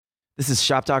This is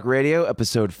Shop Talk Radio,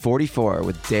 episode 44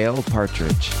 with Dale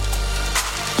Partridge.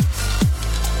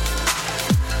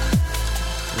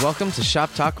 Welcome to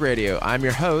Shop Talk Radio. I'm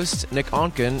your host, Nick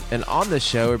Onken, and on this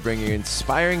show, we're bringing you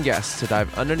inspiring guests to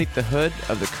dive underneath the hood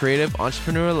of the creative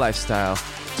entrepreneurial lifestyle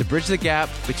to bridge the gap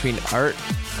between art,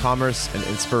 commerce, and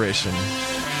inspiration.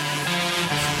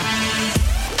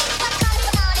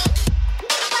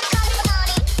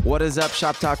 What is up,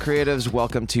 Shop Talk creatives?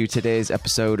 Welcome to today's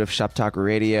episode of Shop Talk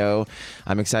Radio.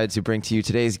 I'm excited to bring to you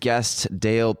today's guest,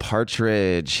 Dale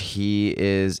Partridge. He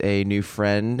is a new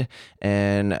friend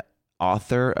and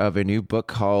author of a new book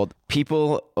called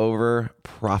People Over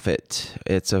Profit.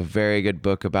 It's a very good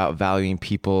book about valuing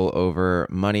people over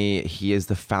money. He is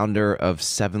the founder of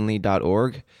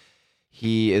Sevenly.org.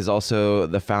 He is also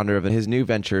the founder of his new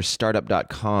venture,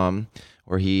 Startup.com,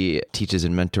 where he teaches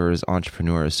and mentors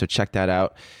entrepreneurs. So check that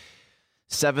out.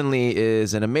 Sevenly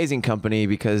is an amazing company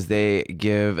because they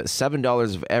give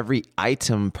 $7 of every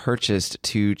item purchased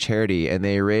to charity, and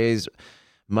they raise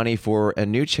money for a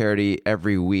new charity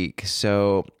every week.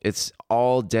 So it's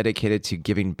all dedicated to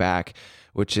giving back,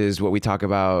 which is what we talk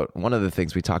about. One of the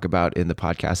things we talk about in the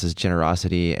podcast is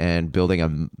generosity and building a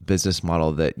business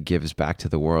model that gives back to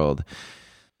the world.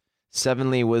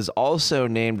 Sevenly was also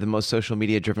named the most social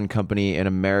media driven company in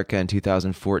America in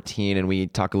 2014. And we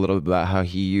talk a little bit about how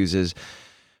he uses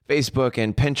Facebook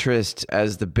and Pinterest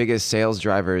as the biggest sales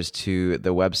drivers to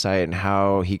the website and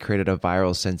how he created a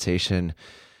viral sensation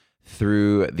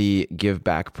through the Give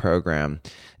Back program.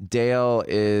 Dale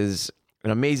is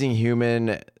an amazing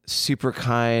human, super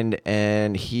kind,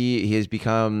 and he has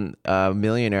become a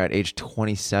millionaire at age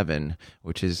 27,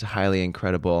 which is highly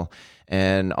incredible.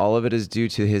 And all of it is due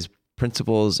to his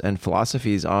principles and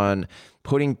philosophies on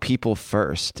putting people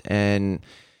first. And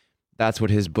that's what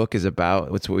his book is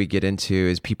about. That's what we get into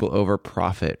is people over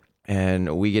profit.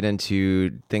 And we get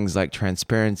into things like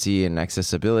transparency and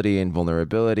accessibility and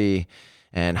vulnerability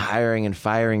and hiring and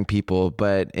firing people,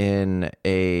 but in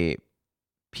a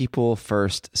people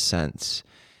first sense.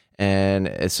 And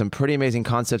it's some pretty amazing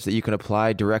concepts that you can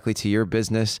apply directly to your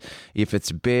business. If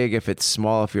it's big, if it's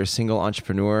small, if you're a single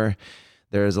entrepreneur,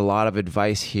 there's a lot of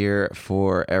advice here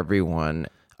for everyone.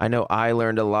 I know I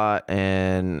learned a lot,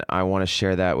 and I want to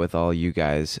share that with all you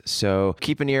guys. So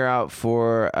keep an ear out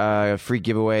for a free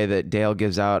giveaway that Dale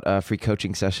gives out, a free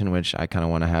coaching session, which I kind of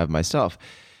want to have myself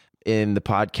in the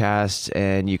podcast,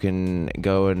 and you can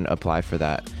go and apply for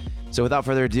that. So without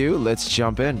further ado, let's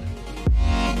jump in.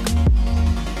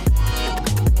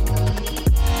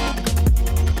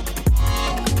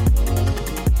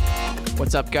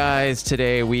 What's up, guys?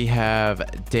 Today we have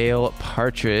Dale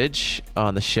Partridge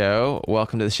on the show.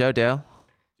 Welcome to the show, Dale.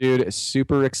 Dude,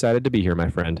 super excited to be here, my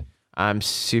friend. I'm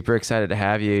super excited to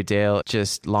have you. Dale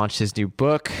just launched his new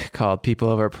book called People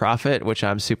Over Profit, which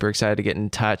I'm super excited to get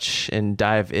in touch and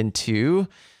dive into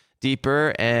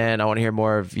deeper. And I want to hear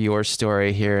more of your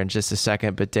story here in just a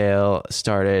second. But Dale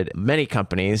started many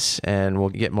companies, and we'll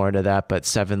get more into that. But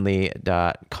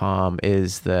Sevenly.com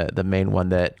is the main one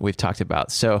that we've talked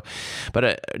about. So,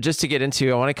 but just to get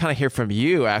into, I want to kind of hear from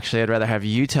you. Actually, I'd rather have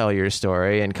you tell your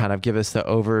story and kind of give us the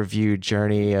overview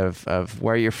journey of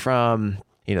where you're from,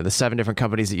 you know, the 7 different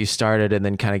companies that you started, and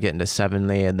then kind of get into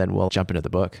Sevenly, and then we'll jump into the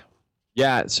book.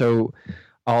 Yeah, so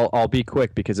I'll be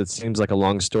quick because it seems like a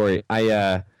long story.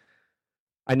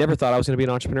 I never thought I was going to be an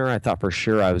entrepreneur. I thought for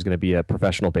sure I was going to be a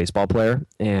professional baseball player,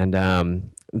 and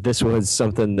this was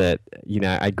something that, you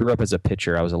know, I grew up as a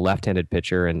pitcher. I was a left-handed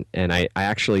pitcher, and I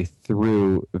actually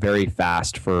threw very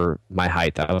fast for my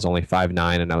height. I was only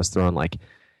 5'9", and I was throwing like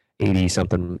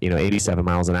 87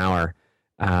 miles an hour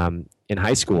in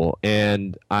high school,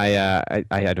 and I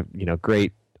had, you know,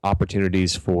 great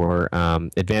opportunities for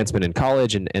advancement in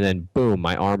college, and then boom,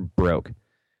 my arm broke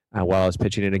while I was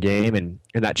pitching in a game, and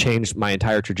that changed my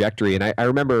entire trajectory. And I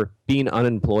remember being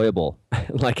unemployable.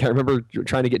 Like, I remember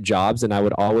trying to get jobs, and I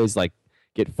would always like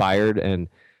get fired, and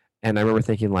I remember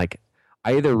thinking, like,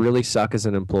 I either really suck as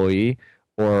an employee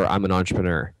or I'm an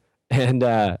entrepreneur. And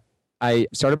I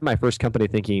started my first company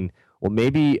thinking, well,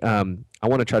 maybe I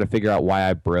want to try to figure out why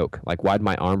I broke. Like, why'd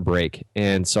my arm break?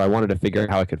 And so I wanted to figure out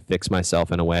how I could fix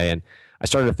myself in a way. And I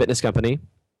started a fitness company.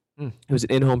 It was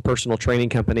an in-home personal training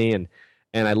company, and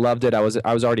I loved it. I was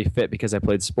already fit because I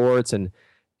played sports, and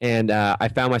I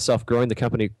found myself growing the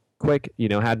company quick. You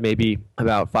know, had maybe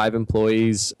about 5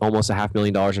 employees, almost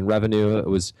 $500,000 in revenue. It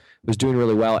was doing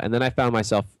really well. And then I found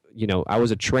myself, you know, I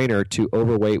was a trainer to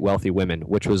overweight wealthy women,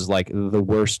 which was like the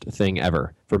worst thing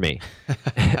ever for me.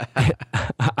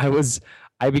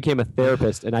 I became a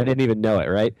therapist, and I didn't even know it,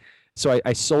 right? So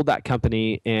I sold that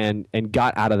company and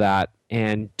got out of that,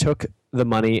 and took the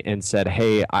money and said,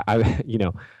 hey,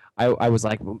 I I was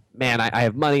like, man, I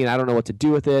have money and I don't know what to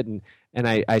do with it. And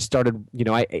I started,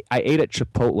 I ate at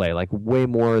Chipotle, like way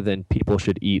more than people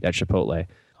should eat at Chipotle.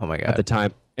 Oh my God. At the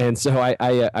time. And so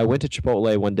I went to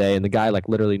Chipotle one day, and the guy like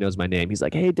literally knows my name. He's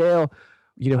like, hey, Dale,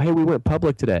 hey, we went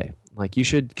public today. Like, you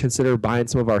should consider buying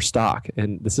some of our stock.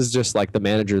 And this is just like the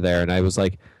manager there. And I was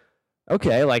like,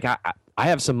 okay, like I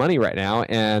have some money right now,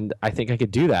 and I think I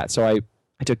could do that. So I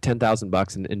took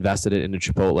 $10,000 and invested it into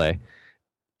Chipotle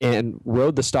and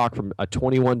rode the stock from a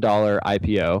 $21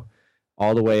 IPO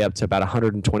all the way up to about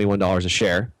 $121 a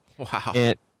share. Wow.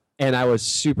 And I was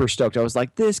super stoked. I was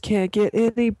like, this can't get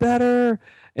any better.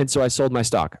 And so I sold my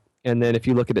stock. And then if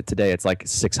you look at it today, it's like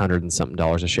 $600 and something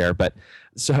a share. But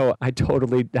so I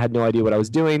totally had no idea what I was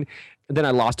doing. And then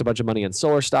I lost a bunch of money in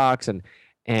solar stocks and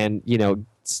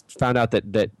found out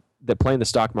that playing the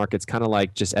stock market's kind of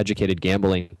like just educated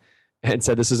gambling, and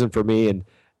said this isn't for me,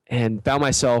 and found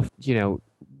myself,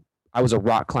 I was a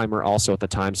rock climber also at the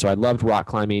time, so I loved rock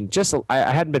climbing.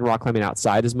 I hadn't been rock climbing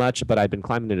outside as much, but I'd been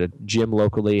climbing at a gym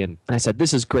locally, and I said,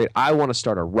 this is great. I want to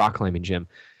start a rock climbing gym.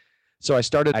 So I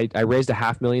started. I raised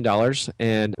 $500,000,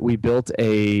 and we built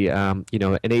an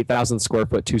 8,000 square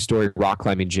foot 2-story rock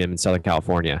climbing gym in Southern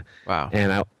California. Wow!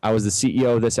 And I was the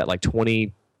CEO of this at like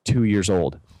 22 years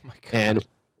old. Oh my God. And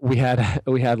we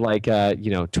had like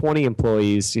 20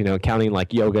 employees, counting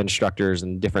like yoga instructors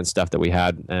and different stuff that we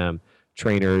had.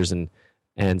 Trainers and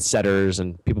setters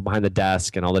and people behind the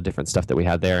desk and all the different stuff that we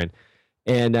had there.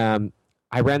 And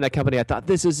I ran that company. I thought,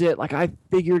 this is it. Like, I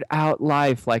figured out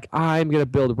life. Like, I'm going to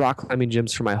build rock climbing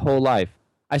gyms for my whole life.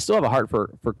 I still have a heart for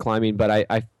climbing, but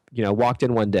I walked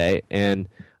in one day and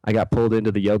I got pulled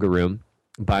into the yoga room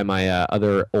by my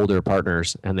other older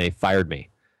partners, and they fired me.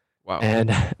 Wow. And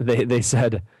they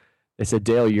said,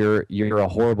 Dale, you're a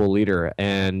horrible leader,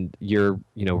 and you're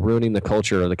ruining the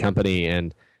culture of the company.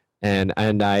 And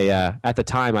I at the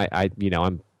time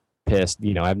I'm pissed.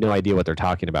 I have no idea what they're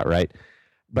talking about, right?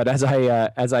 But as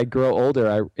I grow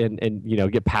older,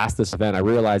 and get past this event, I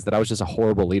realized that I was just a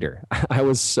horrible leader. I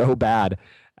was so bad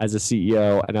as a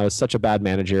CEO, and I was such a bad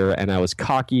manager, and I was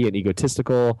cocky and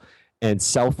egotistical and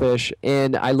selfish.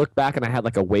 And I look back and I had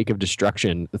like a wake of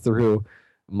destruction through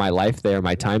my life there,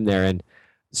 my time there. And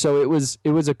so it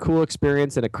was a cool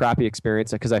experience and a crappy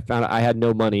experience, because I found I had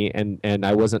no money, and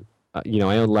I wasn't, I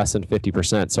owned less than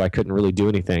 50%, so I couldn't really do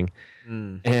anything.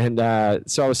 And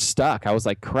so I was stuck. I was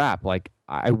like, crap, like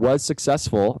I was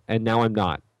successful and now I'm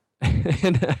not.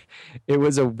 And it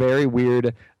was a very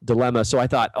weird dilemma. So I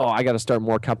thought, I got to start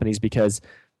more companies, because,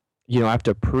 I have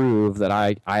to prove that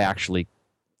I actually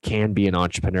can be an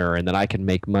entrepreneur and that I can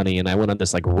make money. And I went on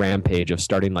this like rampage of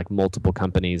starting like multiple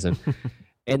companies, and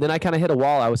and then I kind of hit a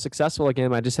wall. I was successful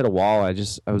again. I just hit a wall. I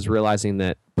was realizing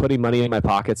that putting money in my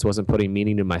pockets wasn't putting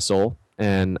meaning in my soul.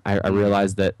 And I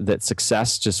realized that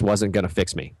success just wasn't going to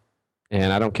fix me.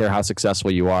 And I don't care how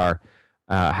successful you are,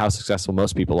 how successful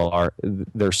most people are,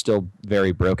 they're still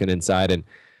very broken inside. And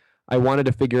I wanted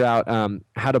to figure out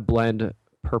how to blend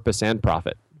purpose and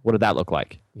profit. What did that look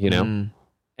like?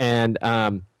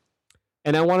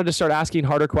 And I wanted to start asking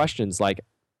harder questions, like,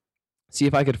 see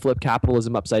if I could flip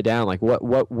capitalism upside down. Like,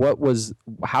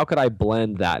 how could I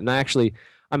blend that? And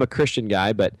I'm a Christian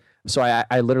guy, but so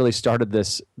I literally started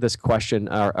this question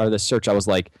or this search. I was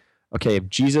like, okay, if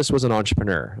Jesus was an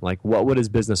entrepreneur, like, what would his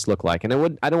business look like? And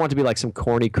I don't want to be like some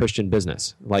corny Christian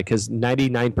business, like, because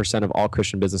 99% of all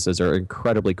Christian businesses are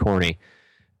incredibly corny.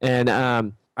 And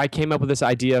I came up with this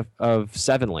idea of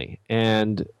Sevenly,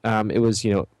 and it was,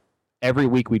 every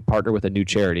week we'd partner with a new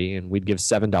charity, and we'd give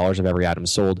 $7 of every item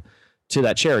sold to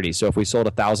that charity. So if we sold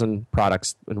 1,000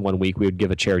 products in 1 week, we would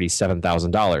give a charity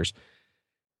 $7,000.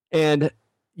 And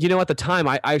at the time,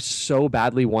 I so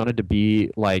badly wanted to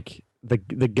be like the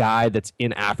guy that's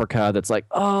in Africa that's like,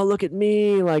 oh, look at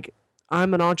me, like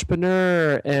I'm an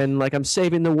entrepreneur and like I'm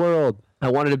saving the world. I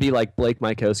wanted to be like Blake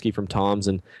Mycoskie from Tom's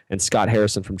and Scott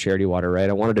Harrison from Charity Water, right?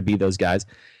 I wanted to be those guys.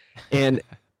 And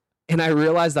I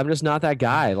realized I'm just not that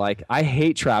guy. Like, I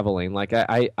hate traveling. Like,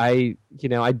 I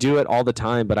do it all the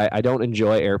time, but I don't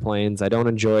enjoy airplanes. I don't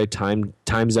enjoy time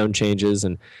zone changes,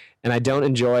 and I don't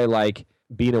enjoy like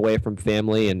being away from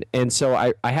family. And so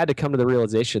I had to come to the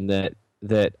realization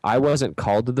that I wasn't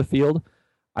called to the field.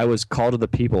 I was called to the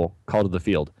people, called to the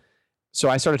field. So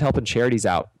I started helping charities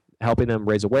out, helping them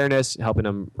raise awareness, helping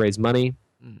them raise money.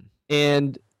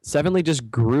 And Sevenly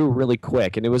just grew really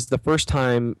quick. And it was the first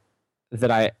time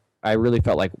that I really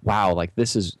felt like, wow, like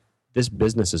this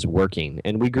business is working.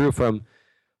 And we grew from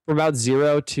about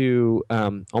 0 to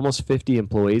almost 50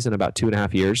 employees in about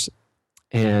 2.5 years.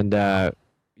 And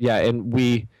and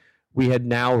we had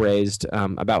now raised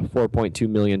about $4.2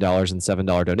 million in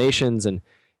 $7 donations, and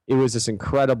it was this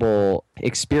incredible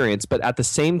experience. But at the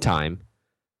same time,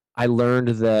 I learned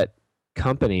that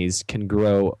companies can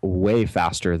grow way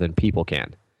faster than people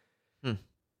can. Hmm.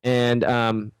 And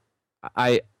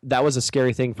that was a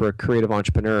scary thing for a creative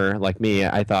entrepreneur like me.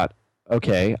 I thought,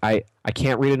 okay, I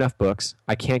can't read enough books.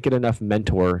 I can't get enough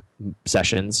mentor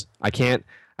sessions. I can't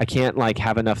like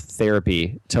have enough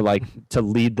therapy to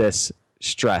lead this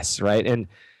stress, right?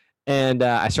 And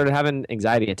I started having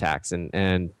anxiety attacks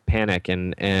and panic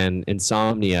and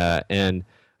insomnia and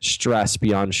stress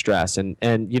beyond stress. And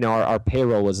our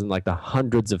payroll was in like the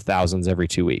hundreds of thousands every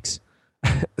 2 weeks.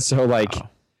 So like, wow.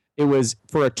 It was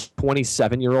for a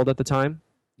 27-year-old at the time,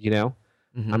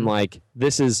 mm-hmm. I'm like,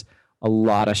 this is a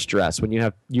lot of stress. When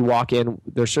you walk in,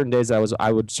 there's certain days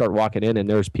I would start walking in and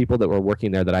there's people that were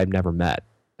working there that I've never met.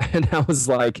 And I was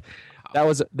like, that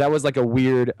was like a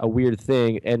weird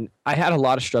thing. And I had a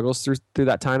lot of struggles through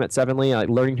that time at Sevenly, like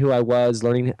learning who I was,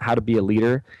 learning how to be a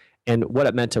leader and what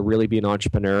it meant to really be an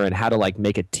entrepreneur and how to like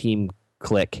make a team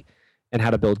click and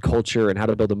how to build culture and how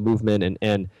to build a movement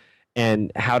and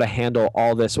how to handle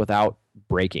all this without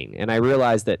breaking. And I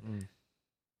realized that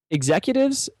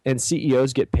executives and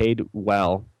CEOs get paid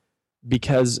well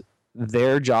because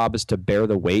their job is to bear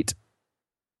the weight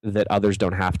that others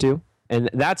don't have to. And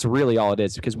that's really all it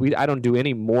is, because I don't do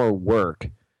any more work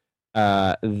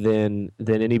than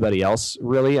anybody else,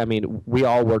 really. I mean, we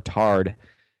all worked hard.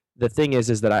 The thing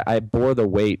is that I bore the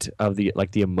weight of the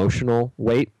emotional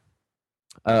weight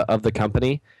of the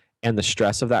company and the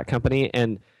stress of that company.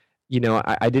 And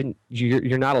I didn't.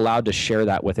 You're not allowed to share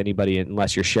that with anybody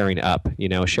unless you're sharing up.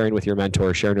 Sharing with your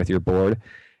mentor, sharing with your board,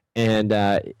 and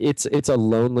it's a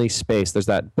lonely space. There's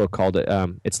that book called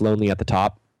 "It's Lonely at the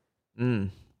Top,"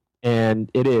 and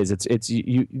it is. It's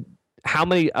you. How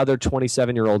many other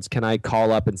 27-year-olds can I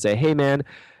call up and say, "Hey, man,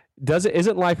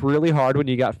 isn't life really hard when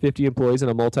you got 50 employees in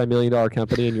a multi-million-dollar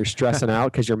company and you're stressing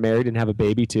out because you're married and have a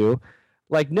baby too?"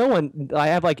 Like no one. I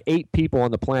have like 8 people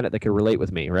on the planet that can relate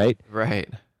with me, right? Right.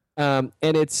 And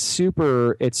it's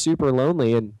super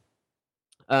lonely. And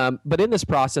but in this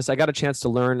process, I got a chance to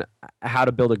learn how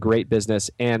to build a great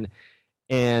business, and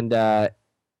it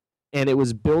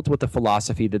was built with a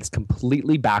philosophy that's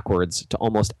completely backwards to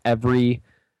almost every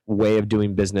way of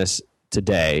doing business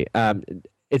today.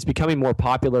 It's becoming more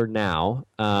popular now,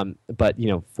 but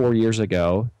 4 years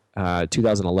ago,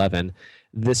 2011,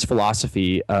 this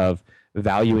philosophy of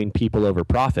valuing people over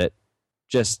profit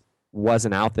just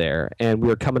wasn't out there, and we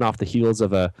were coming off the heels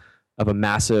of a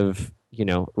massive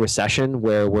recession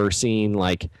where we're seeing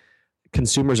like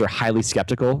consumers are highly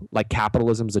skeptical, like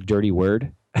capitalism is a dirty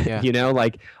word. Yeah.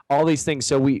 Like all these things.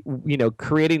 So we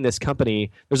creating this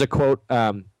company, there's a quote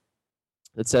that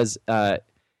says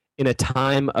in a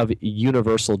time of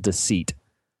universal deceit,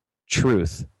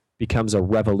 truth becomes a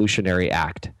revolutionary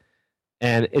act.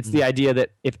 And it's the idea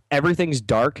that if everything's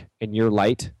dark and you're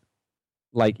light,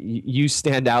 like you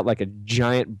stand out like a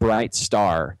giant bright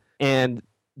star. And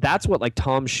that's what like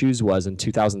Tom's Shoes was in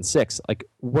 2006. Like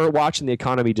we're watching the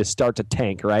economy just start to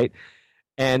tank, right?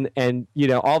 And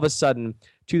all of a sudden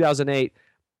 2008,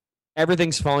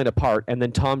 everything's falling apart, and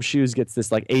then Tom's Shoes gets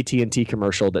this like AT&T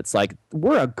commercial that's like,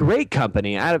 we're a great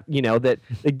company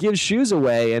that gives shoes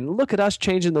away, and look at us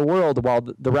changing the world, while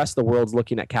the rest of the world's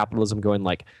looking at capitalism going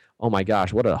like, oh my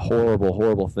gosh, what a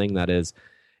horrible thing that is.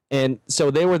 And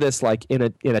so they were this like in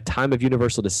a time of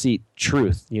universal deceit,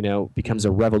 truth, becomes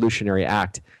a revolutionary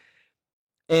act.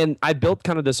 And I built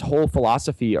kind of this whole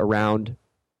philosophy around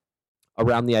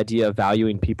the idea of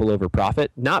valuing people over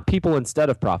profit, not people instead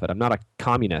of profit. I'm not a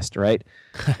communist, right?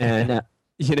 And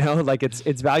like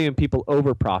it's valuing people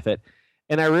over profit.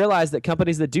 And I realized that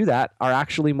companies that do that are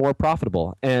actually more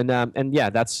profitable. And yeah,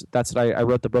 that's what I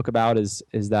wrote the book about is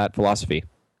that philosophy.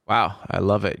 Wow, I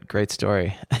love it. Great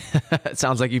story. It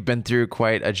sounds like you've been through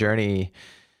quite a journey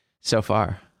so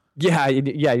far. Yeah,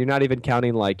 you're not even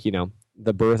counting like,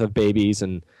 the birth of babies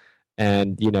and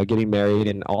getting married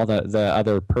and all the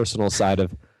other personal side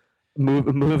of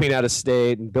moving out of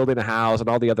state and building a house and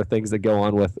all the other things that go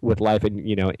on with life in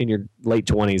your late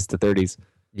 20s to 30s.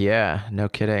 Yeah, no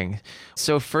kidding.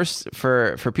 So first,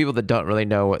 for people that don't really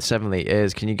know what Sevenly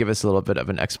is, can you give us a little bit of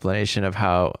an explanation of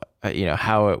how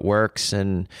it works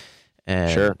and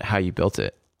Sure. how you built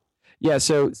it? Yeah.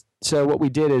 So what we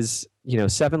did is,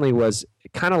 Sevenly was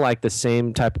kind of like the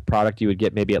same type of product you would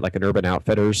get maybe at like an Urban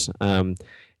Outfitters.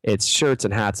 It's shirts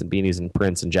and hats and beanies and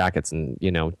prints and jackets and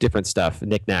different stuff,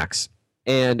 knickknacks,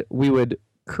 and we would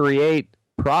create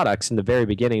products in the very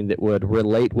beginning that would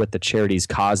relate with the charity's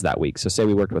cause that week. So say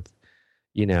we worked with,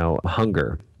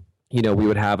 hunger, we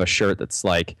would have a shirt that's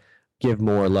like, give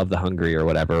more, love the hungry or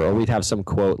whatever. Or we'd have some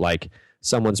quote like,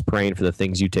 someone's praying for the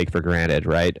things you take for granted,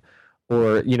 right?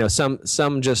 Or,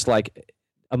 some just like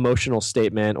emotional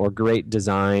statement or great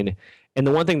design. And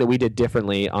the one thing that we did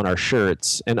differently on our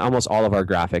shirts and almost all of our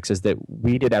graphics is that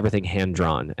we did everything hand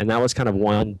drawn. And that was kind of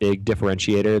one big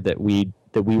differentiator that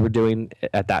we were doing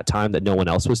at that time that no one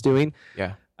else was doing.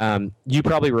 Yeah. You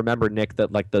probably remember, Nick,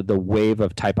 that like the wave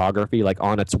of typography, like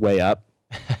on its way up.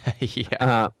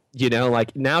 Yeah.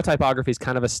 Like now typography is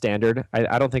kind of a standard.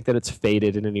 I don't think that it's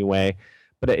faded in any way,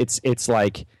 but it's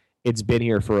like it's been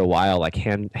here for a while. Like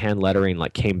hand lettering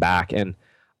like came back, and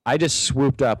I just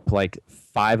swooped up like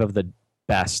 5 of the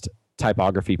best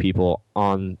typography people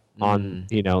on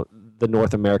the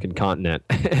North American continent,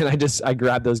 and I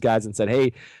grabbed those guys and said,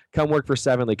 "Hey, come work for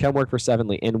Sevenly,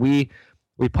 and we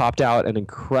popped out an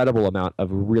incredible amount of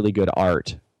really good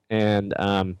art and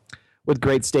with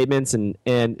great statements,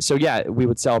 and so yeah, we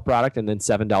would sell a product and then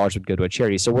 $7 would go to a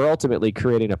charity. So we're ultimately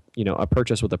creating a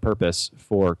purchase with a purpose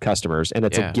for customers, and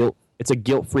it's a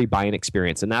guilt-free buying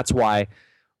experience, and that's why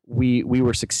we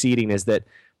were succeeding. Is that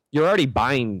you're already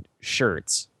buying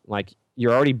shirts, like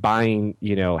you're already buying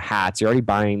hats, you're already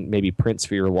buying maybe prints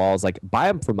for your walls. Like buy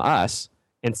them from us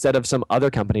instead of some other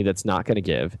company that's not going to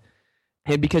give.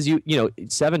 And because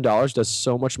 $7 does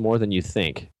so much more than you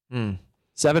think.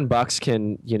 $7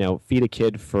 can feed a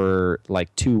kid for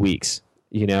like 2 weeks.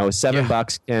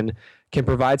 $7 can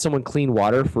provide someone clean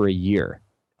water for a year.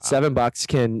 $7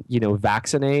 can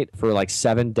vaccinate for like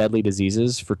 7 deadly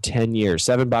diseases for 10 years.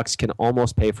 $7 can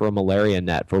almost pay for a malaria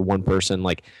net for one person.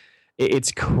 Like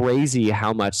it's crazy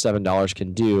how much $7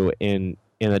 can do in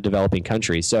a developing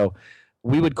country. So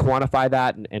we would quantify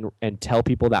that and tell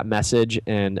people that message,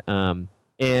 and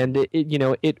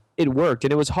it worked,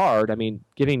 and it was hard. I mean,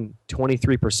 giving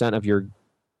 23% of your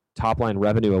top line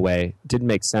revenue away didn't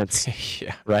make sense.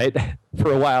 Yeah. Right?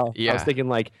 For a while. Yeah. I was thinking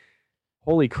like,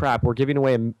 holy crap, we're giving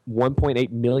away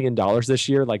 $1.8 million this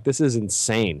year. Like this is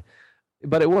insane.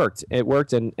 But it worked.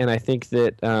 And I think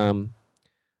that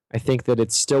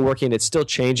it's still working. It's still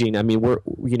changing. I mean,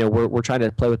 we're trying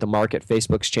to play with the market.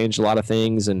 Facebook's changed a lot of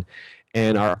things, and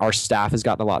our staff has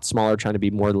gotten a lot smaller, trying to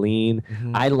be more lean.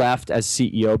 Mm-hmm. I left as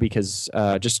CEO because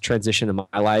just transition in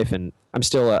my life, and I'm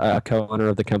still a co-owner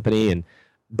of the company.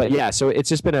 But yeah, so it's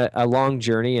just been a long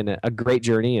journey and a great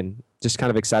journey, and just kind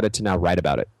of excited to now write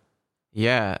about it.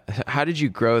 Yeah. How did you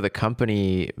grow the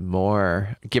company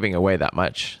more, giving away that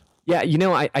much? Yeah,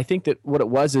 I think that what it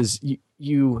was is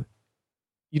you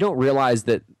don't realize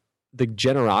that the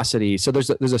generosity. So there's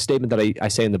a statement that I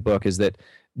say in the book is that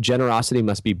generosity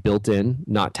must be built in,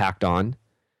 not tacked on.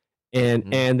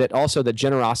 And that also that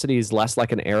generosity is less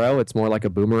like an arrow. It's more like a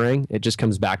boomerang. It just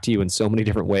comes back to you in so many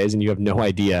different ways, and you have no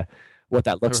idea what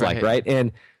that looks like, right?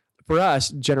 And for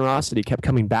us, generosity kept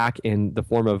coming back in the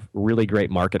form of really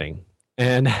great marketing.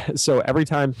 And so every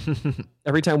time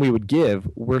we would give,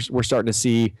 we're starting to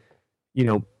see,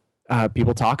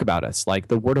 people talk about us. Like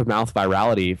the word of mouth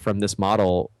virality from this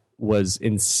model was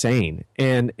insane,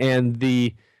 and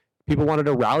the people wanted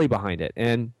to rally behind it.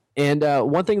 And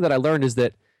one thing that I learned is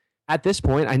that at this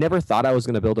point, I never thought I was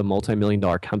going to build a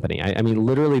multi-million-dollar company. I mean,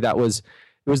 literally, it was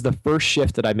the first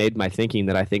shift that I made in my thinking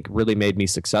that I think really made me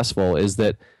successful. Is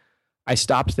that I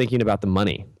stopped thinking about the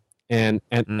money, and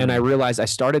I realized I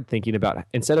started thinking about,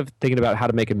 instead of thinking about how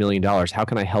to make $1 million, how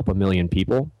can I help 1 million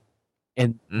people?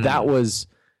 And that was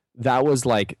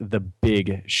like the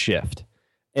big shift.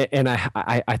 And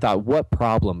I thought, what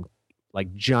problem,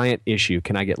 like giant issue,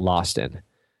 can I get lost in?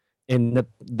 And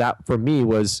that for me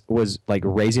was like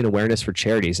raising awareness for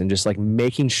charities and just like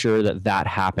making sure that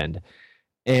happened.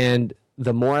 And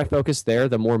the more I focused there,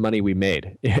 the more money we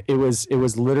made. It was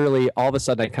literally all of a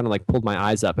sudden I kind of like pulled my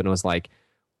eyes up and it was like,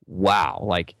 wow,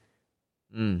 like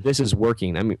this is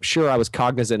working. I mean, sure, I was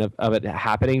cognizant of it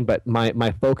happening, but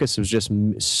my focus was just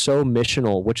so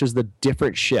missional, which is the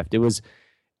different shift. It was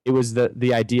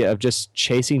the idea of just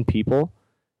chasing people,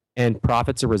 and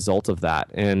profit's a result of that.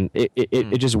 And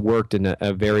it just worked in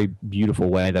a very beautiful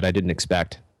way that I didn't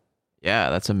expect. Yeah,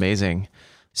 that's amazing.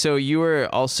 So you were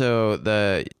also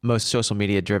the most social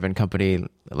media driven company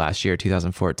last year,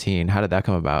 2014. How did that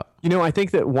come about? I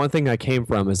think that one thing I came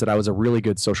from is that I was a really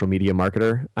good social media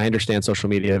marketer. I understand social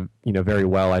media, very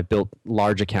well. I built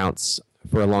large accounts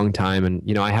for a long time,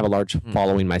 and I have a large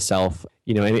following myself.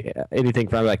 Anything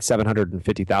from like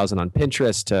 750,000 on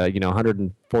Pinterest to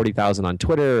 140,000 on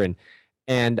Twitter,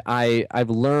 and I've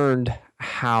learned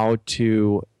how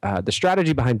to the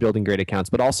strategy behind building great accounts,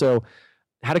 but also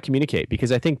how to communicate,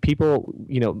 because I think people,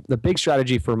 the big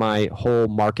strategy for my whole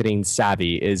marketing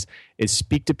savvy is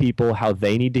speak to people how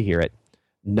they need to hear it,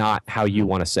 not how you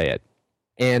want to say it.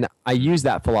 And I use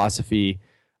that philosophy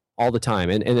all the time.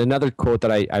 And another quote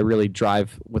that I really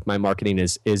drive with my marketing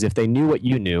is if they knew what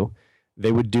you knew,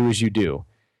 they would do as you do.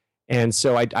 And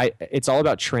so it's all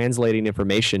about translating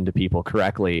information to people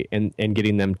correctly and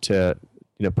getting them to,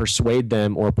 persuade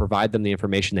them or provide them the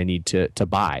information they need to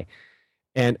buy.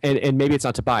 And maybe it's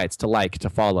not to buy, it's to like, to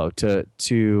follow, to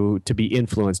be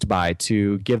influenced by,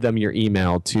 to give them your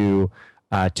email, to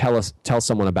tell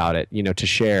someone about it, to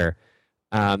share.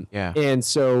 And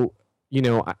so,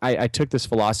 I took this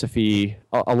philosophy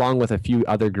along with a few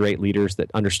other great leaders that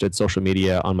understood social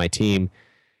media on my team.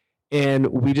 And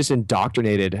we just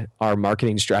indoctrinated our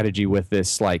marketing strategy with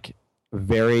this like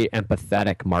very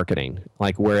empathetic marketing,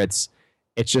 like where it's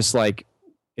just like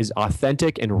as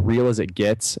authentic and real as it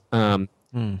gets. And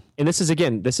this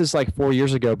is like 4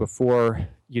 years ago before,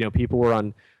 people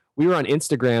we were on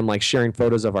Instagram, like sharing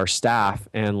photos of our staff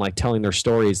and like telling their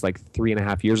stories like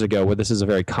 3.5 years ago, where this is a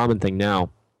very common thing now.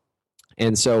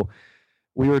 And so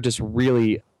we were just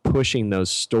really pushing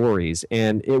those stories,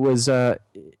 and it was a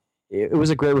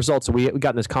great result. So we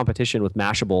got in this competition with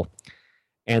Mashable,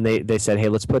 and they said, hey,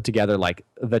 let's put together like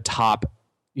the top,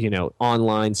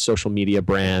 online social media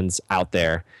brands out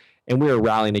there. And we were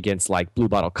rallying against like Blue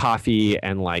Bottle Coffee,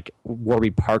 and like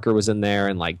Warby Parker was in there,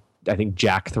 and like I think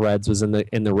Jack Threads was in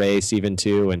the race even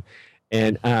too.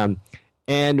 And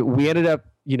we ended up,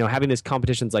 having these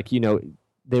competitions, like,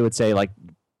 they would say like,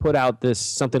 put out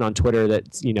something on Twitter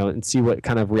that, and see what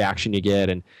kind of reaction you get,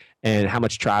 and how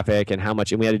much traffic and how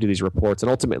much, and we had to do these reports. And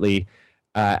ultimately,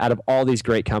 out of all these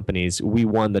great companies, we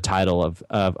won the title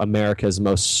of America's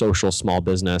most social small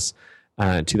business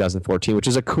in 2014, which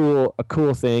is a cool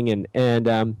thing.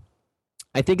 And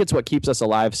I think it's what keeps us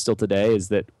alive still today, is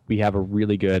that we have a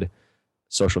really good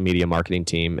social media marketing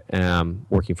team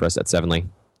working for us at Sevenly.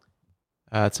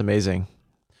 That's amazing.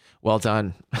 Well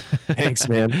done. Thanks,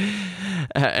 man.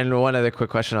 And one other quick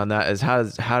question on that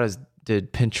is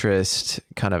did Pinterest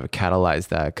kind of catalyze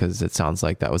that? Because it sounds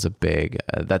like that was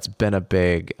that's been a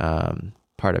big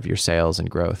part of your sales and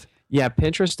growth. Yeah,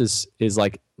 Pinterest is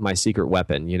like my secret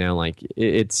weapon. Like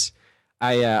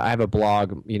I have a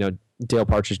blog,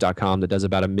 DalePartridge.com, that does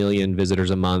about 1 million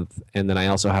visitors a month, and then I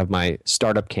also have my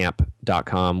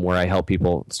StartupCamp.com, where I help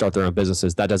people start their own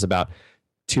businesses. That does about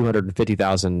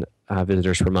 250,000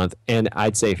 visitors per month, and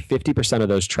I'd say 50% of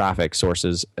those traffic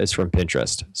sources is from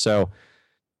Pinterest. So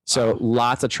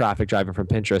lots of traffic driving from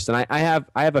Pinterest, and I have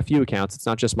a few accounts. It's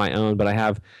not just my own, but I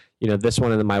have this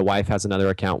one, and then my wife has another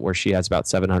account where she has about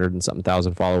 700 and something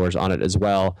thousand followers on it as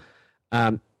well.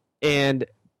 And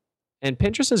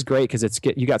Pinterest is great because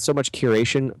you got so much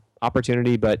curation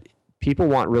opportunity, but people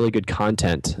want really good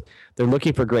content. They're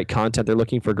looking for great content. They're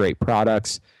looking for great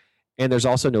products. And there's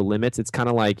also no limits. It's kind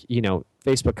of like,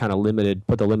 Facebook kind of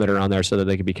put the limiter on there so that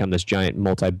they could become this giant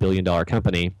multi-billion-dollar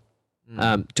company.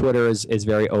 Twitter is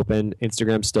very open.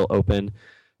 Instagram's still open.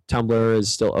 Tumblr is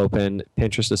still open.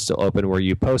 Pinterest is still open, where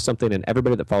you post something and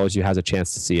everybody that follows you has a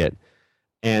chance to see it.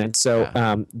 And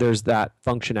so there's that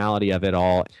functionality of it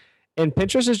all. And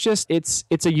Pinterest is just,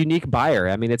 it's a unique buyer.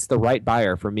 I mean, it's the right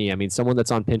buyer for me. I mean, someone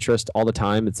that's on Pinterest all the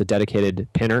time, it's a dedicated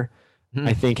pinner,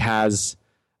 I think has...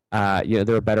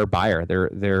 they're a better buyer.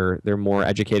 They're more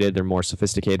educated. They're more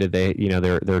sophisticated.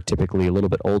 They're typically a little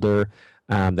bit older.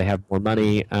 They have more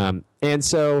money. And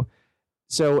so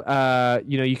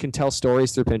you can tell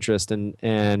stories through Pinterest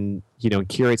and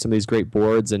curate some of these great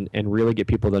boards and really get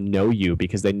people to know you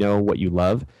because they know what you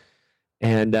love.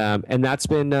 And that's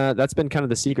been kind of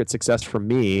the secret success for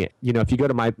me. If you go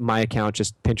to my account,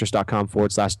 just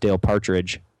pinterest.com/Dale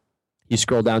Partridge, you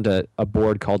scroll down to a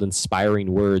board called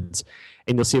Inspiring Words,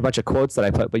 and you'll see a bunch of quotes that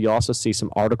I put, but you'll also see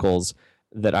some articles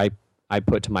that I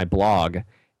put to my blog,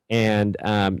 and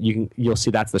you'll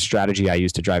see that's the strategy I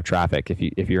use to drive traffic.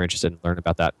 If you're interested in learning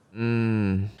about that.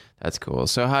 That's cool.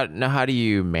 So how do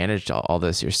you manage all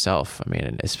this yourself? I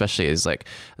mean, especially as like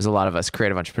there's a lot of us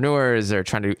creative entrepreneurs that are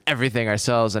trying to do everything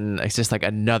ourselves, and it's just like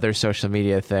another social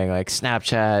media thing like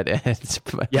Snapchat and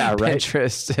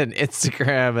Pinterest and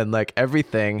Instagram and like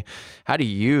everything. How do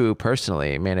you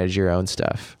personally manage your own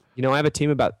stuff? I have a team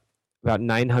about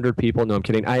 900 people. No, I'm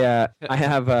kidding. I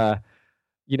have one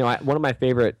of my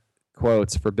favorite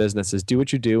quotes for business is do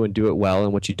what you do and do it well,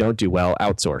 and what you don't do well,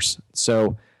 outsource.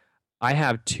 So I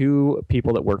have 2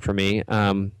 people that work for me.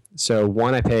 So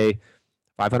one I pay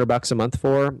 $500 a month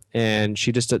for, and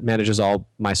she just manages all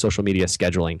my social media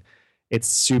scheduling. It's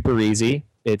super easy.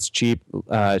 It's cheap.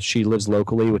 She lives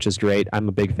locally, which is great. I'm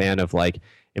a big fan of like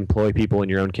employ people in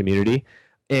your own community.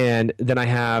 And then I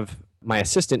have my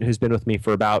assistant who's been with me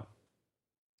for about,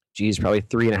 probably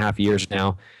 3.5 years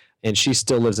now. And she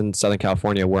still lives in Southern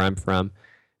California where I'm from.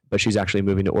 but she's actually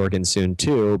moving to Oregon soon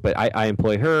too. But I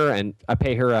employ her, and I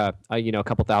pay her a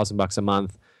couple $1,000 a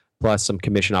month plus some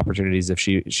commission opportunities if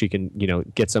she can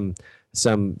get some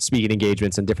speaking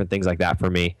engagements and different things like that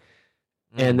for me.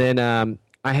 And then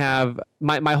I have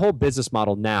my whole business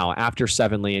model now after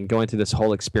Sevenly and going through this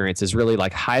whole experience is really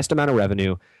like highest amount of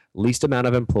revenue, least amount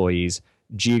of employees,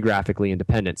 geographically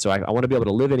independent. So I want to be able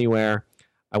to live anywhere.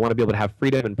 I want to be able to have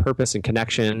freedom and purpose and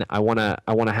connection. I want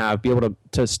to be able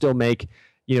to still make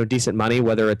decent money.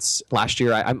 Whether it's last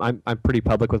year, I'm pretty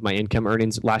public with my income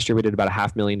earnings. Last year we did about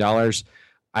 $500,000.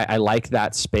 I like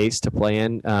that space to play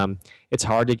in. It's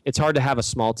hard to have a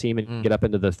small team and get up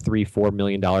into the $3-4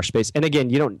 million space. And again,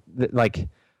 you don't like.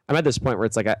 I'm at this point where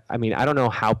it's like I mean I don't know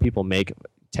how people make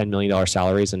 $10 million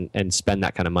salaries and spend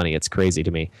that kind of money. It's crazy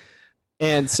to me.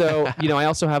 And so I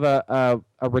also have a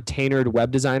retainered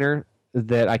web designer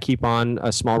that I keep on,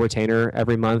 a small retainer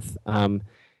every month, and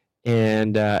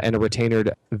a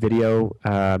retainered video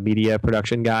media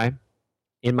production guy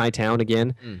in my town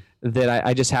again. That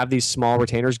I just have these small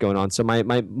retainers going on. So my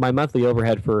monthly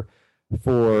overhead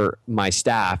for my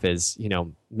staff is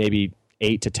maybe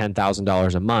 $8,000 to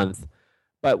 $10,000 a month.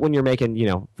 But when you're making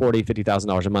 $40,000,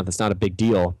 $50,000 a month, it's not a big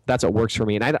deal. That's what works for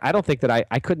me. And I don't think that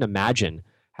I couldn't imagine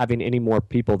having any more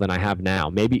people than I have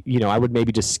now. Maybe I would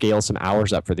maybe just scale some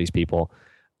hours up for these people.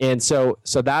 And so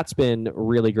that's been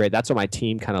really great. That's what my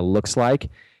team kind of looks like.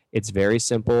 It's very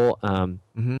simple.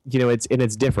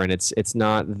 It's different. It's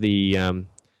not the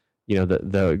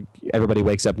the everybody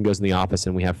wakes up and goes in the office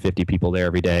and we have 50 people there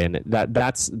every day. And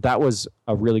that was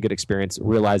a really good experience.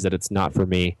 Realize that it's not for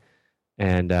me,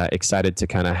 and excited to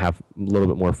kind of have a little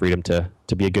bit more freedom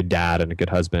to be a good dad and a good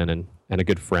husband and a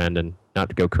good friend and not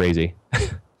to go crazy.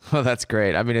 Well, that's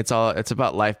great. I mean, it's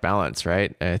about life balance,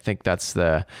 right? I think that's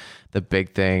the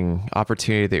big thing,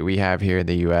 opportunity that we have here in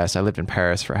the US. I lived in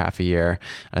Paris for half a year.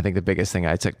 I think the biggest thing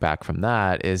I took back from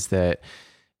that is that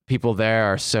people there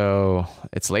are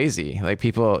it's lazy. Like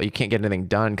you can't get anything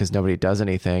done because nobody does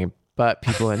anything, but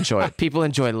people enjoy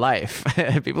life.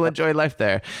 People enjoy life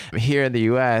there. Here in the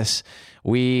US,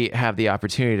 we have the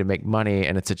opportunity to make money,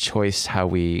 and it's a choice how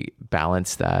we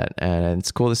balance that. And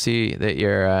it's cool to see that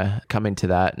you're coming to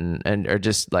that and or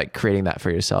just like creating that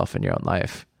for yourself in your own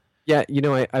life. Yeah,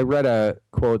 I read a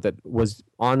quote that was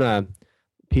on a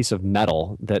piece of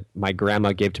metal that my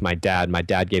grandma gave to my dad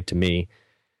gave to me.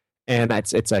 And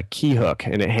it's a key hook,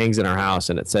 and it hangs in our house,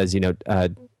 and it says,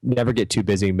 never get too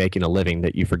busy making a living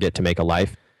that you forget to make a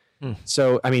life.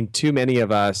 So, I mean, too many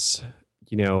of us,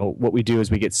 what we do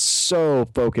is we get so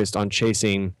focused on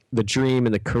chasing the dream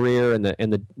and the career and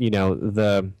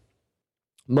the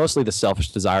mostly the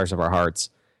selfish desires of our hearts,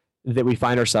 that we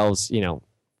find ourselves,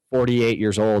 48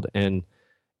 years old and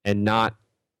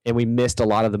we missed a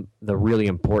lot of the really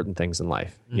important things in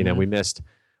life.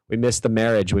 We missed the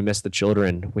marriage, we missed the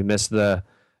children, we missed the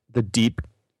deep,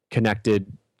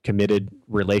 connected, committed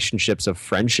relationships of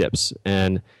friendships,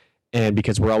 and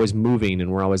because we're always moving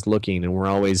and we're always looking and we're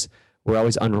always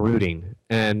unrooting,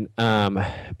 and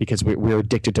because we're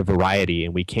addicted to variety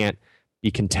and we can't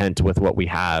be content with what we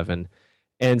have,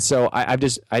 and so I've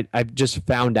just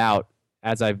found out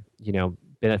as I've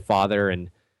been a father and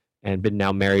been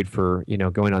now married for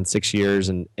going on 6 years,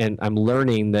 and I'm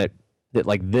learning that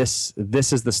like this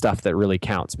is the stuff that really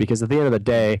counts, because at the end of the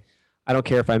day, I don't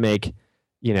care if I make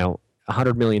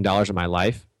 $100 million in my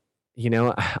life.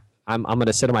 I'm going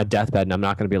to sit on my deathbed and I'm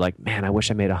not going to be like, man, I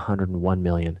wish I made 101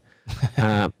 million.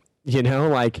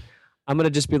 Like I'm going to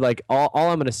just be like, all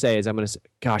I'm going to say is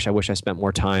gosh, I wish I spent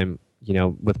more time,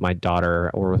 with my daughter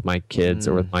or with my kids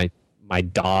or with my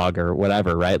dog or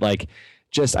whatever. Right. Like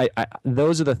just,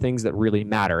 those are the things that really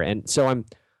matter. And so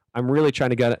I'm really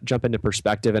trying to jump into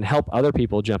perspective and help other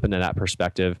people jump into that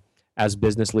perspective as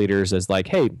business leaders, as like,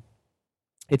 hey,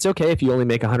 it's okay if you only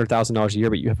make $100,000 a year,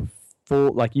 but you have a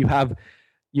full, like you have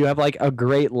like a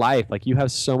great life. Like you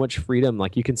have so much freedom,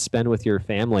 like you can spend with your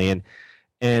family.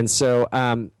 And so,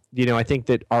 I think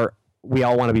that we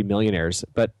all want to be millionaires,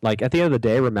 but like at the end of the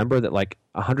day, remember that like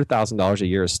 $100,000 a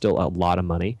year is still a lot of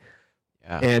money.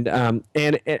 Yeah.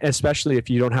 And especially if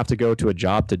you don't have to go to a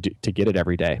job to get it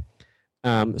every day.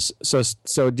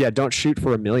 So yeah, don't shoot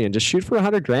for $1 million, just shoot for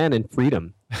 $100,000 in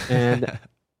freedom. And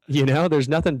there's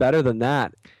nothing better than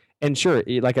that. And sure,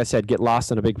 like I said, get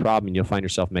lost in a big problem and you'll find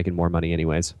yourself making more money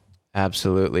anyways.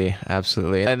 Absolutely.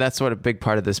 And that's what a big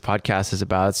part of this podcast is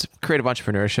about. It's creative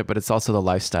entrepreneurship, but it's also the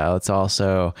lifestyle. It's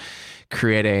also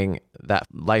creating that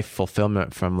life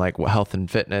fulfillment from like health and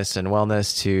fitness and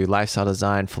wellness to lifestyle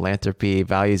design, philanthropy,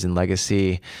 values and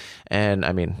legacy. And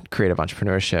I mean, creative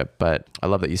entrepreneurship, but I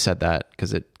love that you said that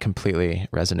because it completely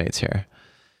resonates here.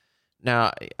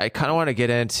 Now, I kind of want to get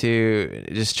into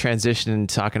just transition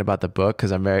talking about the book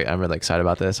because I'm really excited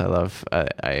about this. I've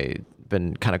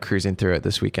been kind of cruising through it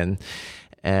this weekend,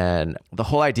 and the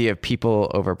whole idea of people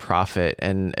over profit.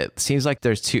 And it seems like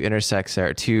there's two intersects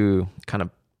there, two kind of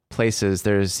places.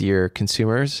 There's your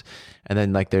consumers, and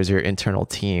then like there's your internal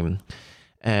team.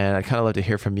 And I'd kind of love to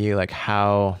hear from you, like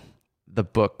how the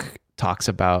book talks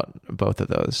about both of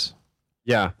those.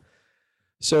 Yeah.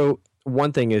 So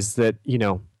one thing is that,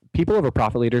 people over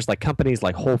profit leaders, like companies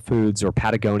like Whole Foods or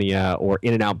Patagonia or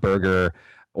In-N-Out Burger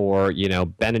or,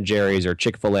 Ben and Jerry's or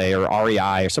Chick-fil-A or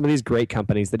REI or some of these great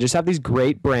companies that just have these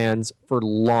great brands for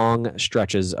long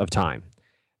stretches of time.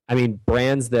 I mean,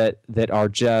 brands that are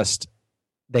just,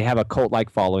 they have a cult-like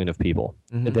following of people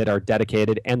that are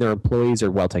dedicated and their employees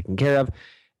are well taken care of.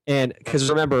 And because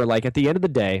remember, like at the end of the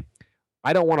day,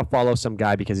 I don't want to follow some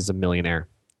guy because he's a millionaire.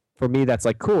 For me, that's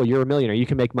like, cool, you're a millionaire. You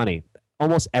can make money.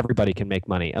 Almost everybody can make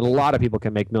money. And a lot of people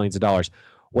can make millions of dollars.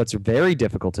 What's very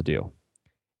difficult to do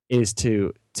is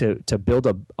to build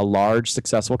a large,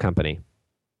 successful company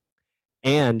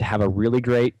and have a really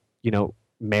great,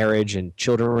 marriage and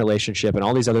children relationship and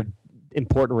all these other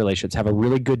important relationships, have a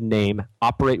really good name,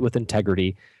 operate with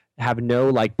integrity, have no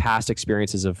like past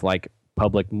experiences of like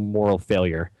public moral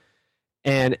failure.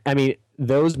 And I mean,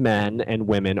 those men and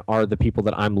women are the people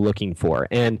that I'm looking for.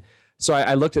 And so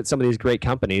I looked at some of these great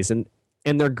companies and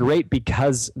they're great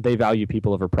because they value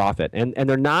people over profit. And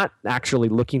they're not actually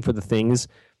looking for the things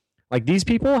like these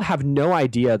people have no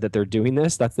idea that they're doing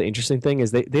this. That's the interesting thing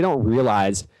is they don't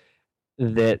realize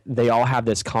that they all have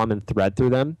this common thread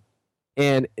through them.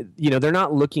 And, they're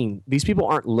not looking, these people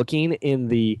aren't looking in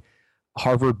the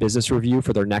Harvard Business Review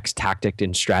for their next tactic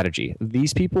and strategy.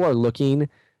 These people are looking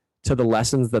to the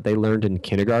lessons that they learned in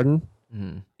kindergarten.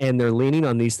 And they're leaning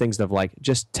on these things of like,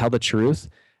 just tell the truth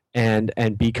and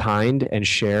be kind and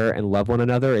share and love one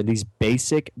another and these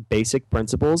basic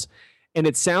principles. And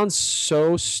it sounds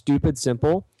so stupid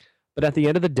simple, but at the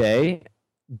end of the day,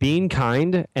 being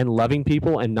kind and loving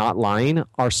people and not lying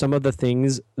are some of the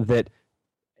things that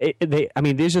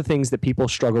these are things that people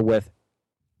struggle with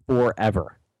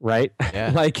forever, right?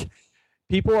 Yeah. Like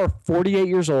people are 48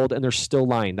 years old and they're still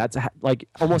lying. That's like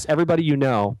almost everybody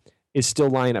is still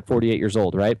lying at 48 years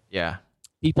old, right? Yeah.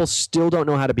 People still don't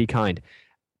know how to be kind.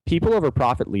 People over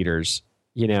profit leaders,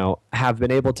 have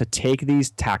been able to take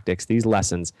these tactics, these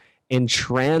lessons, and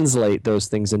translate those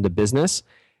things into business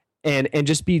and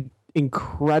just be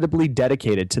incredibly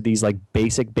dedicated to these like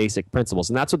basic principles.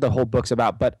 And that's what the whole book's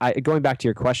about. But going back to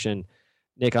your question,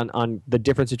 Nick, on the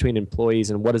difference between employees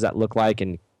and what does that look like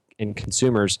and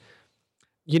consumers,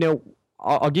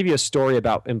 I'll give you a story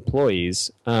about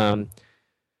employees. We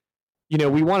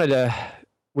wanted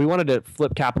to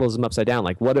flip capitalism upside down.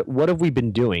 Like what have we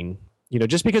been doing?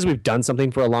 Just because we've done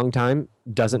something for a long time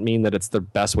doesn't mean that it's the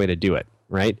best way to do it,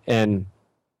 right? And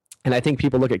I think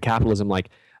people look at capitalism like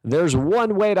there's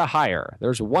one way to hire,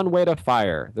 there's one way to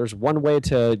fire, there's one way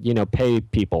to, pay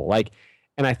people. Like,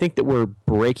 and I think that we're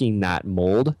breaking that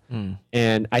mold.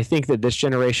 And I think that this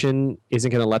generation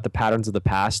isn't going to let the patterns of the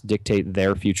past dictate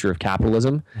their future of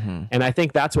capitalism. And I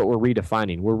think that's what we're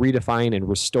redefining. We're redefining and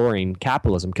restoring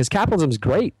capitalism because capitalism is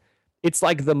great. It's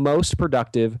like the most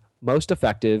productive, most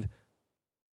effective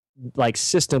like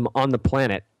system on the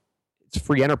planet. It's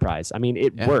free enterprise. I mean,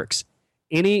 it works.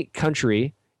 Any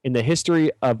country in the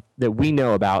history of that we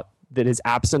know about that is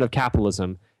absent of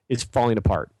capitalism is falling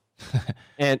apart.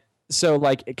 And so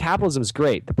like capitalism is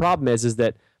great. The problem is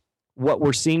that what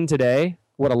we're seeing today,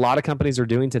 what a lot of companies are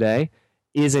doing today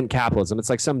isn't capitalism. It's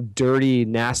like some dirty,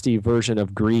 nasty version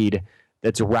of greed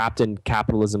that's wrapped in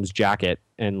capitalism's jacket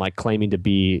and like claiming to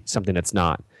be something that's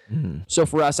not. So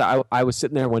for us, I was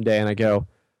sitting there one day and I go,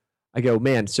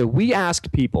 man, so we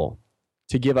asked people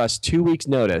to give us 2 weeks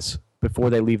notice before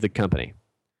they leave the company,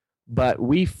 but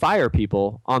we fire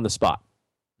people on the spot.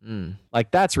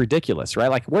 Like that's ridiculous, right?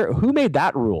 Like who made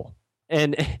that rule?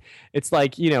 And it's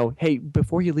like, hey,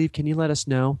 before you leave, can you let us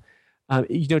know?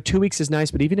 2 weeks is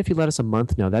nice, but even if you let us a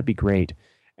month know, that'd be great.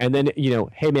 And then,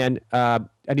 hey man, I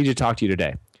need to talk to you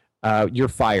today. You're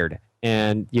fired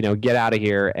and, get out of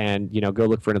here and, go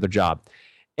look for another job.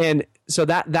 And so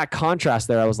that contrast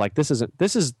there, I was like, this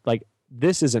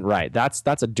isn't right.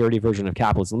 That's a dirty version of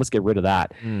capitalism. Let's get rid of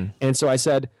that. And so I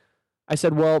said,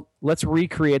 well, let's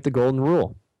recreate the golden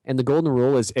rule. And the golden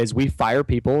rule is we fire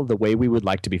people the way we would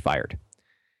like to be fired.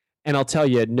 And I'll tell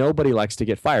you, nobody likes to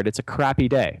get fired. It's a crappy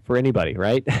day for anybody,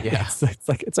 right? Yeah.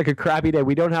 it's like a crappy day.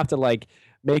 We don't have to like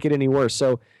make it any worse.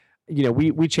 So,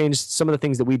 we changed some of the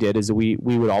things that we did is that we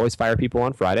would always fire people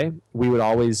on Friday. We would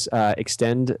always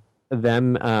extend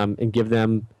them and give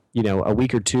them, a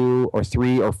week or 2 or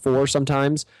 3 or 4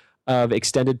 sometimes of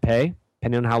extended pay,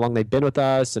 depending on how long they've been with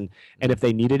us and if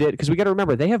they needed it. Because we got to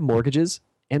remember, they have mortgages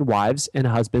and wives and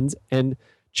husbands and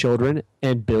children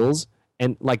and bills,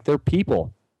 and like they're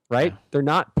people, right? Yeah. They're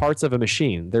not parts of a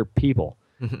machine. They're people.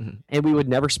 And we would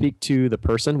never speak to the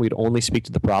person. We'd only speak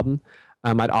to the problem.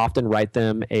 I'd often write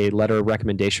them a letter of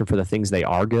recommendation for the things they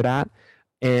are good at.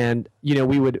 And, you know,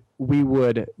 we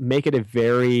would make it a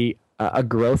very, a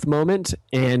growth moment.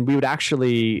 And we would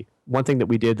actually, one thing that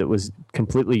we did that was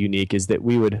completely unique is that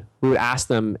we would ask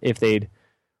them if they'd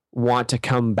want to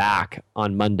come back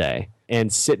on Monday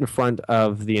and sit in front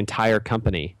of the entire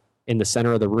company in the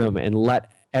center of the room and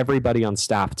let everybody on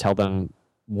staff tell them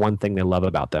one thing they love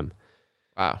about them.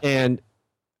 Wow. And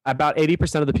about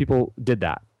 80% of the people did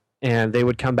that. And they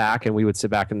would come back and we would sit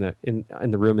back in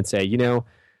the room and say, you know,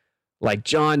 like,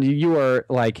 John, you are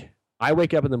like, I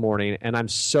wake up in the morning and I'm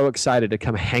so excited to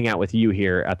come hang out with you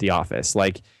here at the office.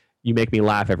 Like, you make me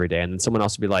laugh every day. And then someone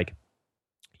else would be like,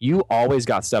 you always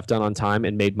got stuff done on time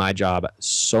and made my job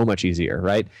so much easier,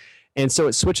 right? And so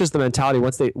it switches the mentality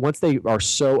once they are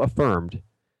so affirmed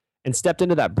and stepped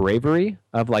into that bravery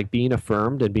of like being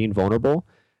affirmed and being vulnerable.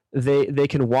 They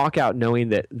can walk out knowing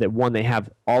that one, they have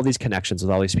all these connections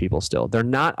with all these people still. They're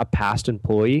not a past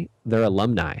employee, they're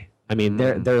alumni. I mean,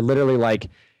 they're literally like,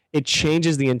 it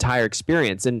changes the entire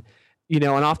experience. And, you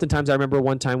know, and oftentimes I remember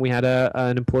one time we had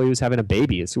an employee who was having a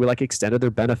baby. So we like extended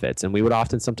their benefits, and we would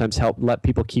often sometimes help let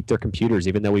people keep their computers,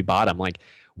 even though we bought them. Like,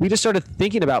 we just started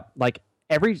thinking about like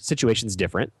every situation is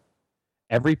different.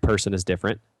 Every person is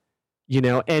different, you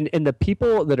know, and the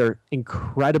people that are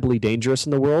incredibly dangerous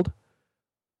in the world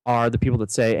are the people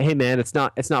that say, hey man, it's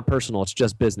not personal. It's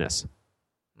just business.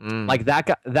 Like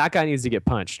that guy needs to get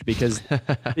punched because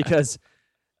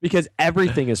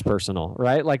everything is personal,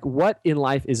 right? Like, what in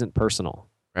life isn't personal?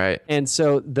 Right. And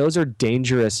so those are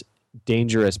dangerous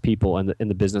people in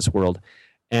the business world.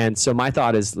 And so my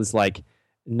thought is like,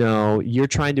 no, you're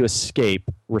trying to escape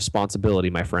responsibility,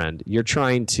 my friend. You're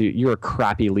a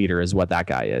crappy leader is what that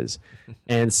guy is.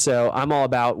 And so I'm all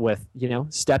about with, you know,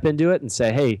 step into it and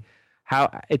say, hey,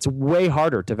 it's way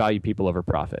harder to value people over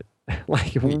profit.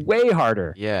 Like, way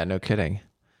harder. Yeah, no kidding.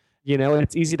 You know, and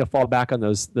it's easy to fall back on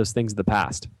those things of the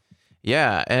past.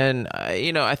 Yeah, and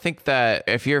you know, I think that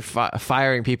if you're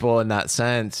firing people in that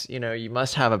sense, you know, you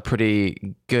must have a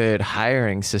pretty good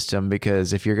hiring system,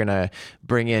 because if you're going to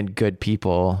bring in good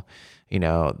people, you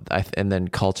know, and then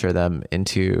culture them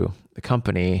into the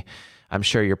company, I'm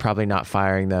sure you're probably not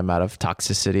firing them out of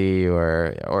toxicity,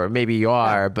 or maybe you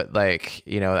are, but like,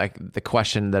 you know, like the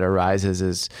question that arises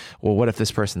is, well, what if this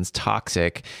person's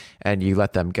toxic and you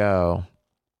let them go?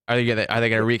 Are they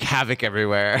gonna wreak havoc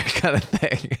everywhere, kind of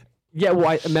thing? Yeah, well,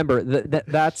 I remember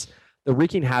that's the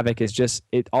wreaking havoc is just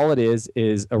it. All it is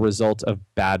a result of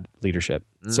bad leadership.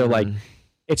 Mm-hmm. So like,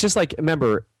 it's just like,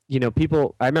 remember, you know,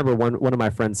 people. I remember one of my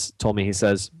friends told me, he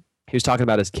says, he was talking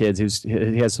about his kids.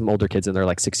 He has some older kids and they're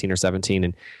like 16 or 17.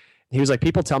 And he was like,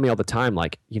 people tell me all the time,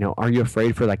 like, you know, are you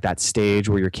afraid for like that stage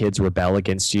where your kids rebel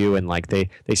against you and like they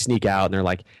sneak out and they're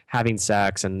like having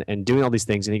sex and doing all these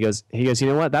things. And he goes, you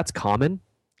know what? That's common.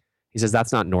 He says,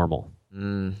 that's not normal.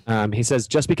 He says,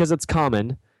 just because it's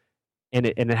common and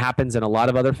it happens in a lot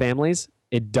of other families,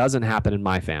 it doesn't happen in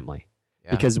my family.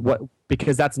 Yeah.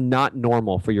 Because that's not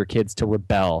normal for your kids to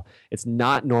rebel. It's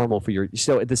not normal for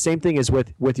so the same thing is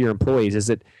with your employees, is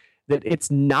that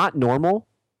it's not normal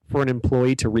for an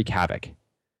employee to wreak havoc.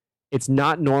 It's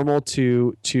not normal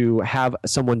to have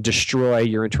someone destroy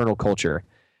your internal culture.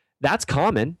 That's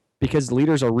common because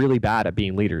leaders are really bad at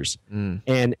being leaders.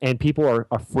 And people are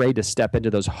afraid to step into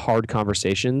those hard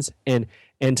conversations and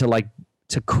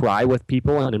to cry with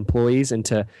people and employees and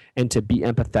to be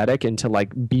empathetic and to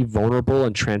like be vulnerable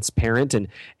and transparent and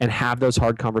have those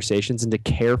hard conversations and to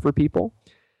care for people.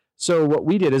 So what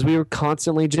we did is we were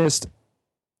constantly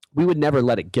we would never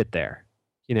let it get there.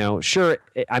 You know, sure,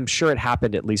 I'm sure it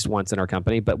happened at least once in our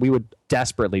company, but we would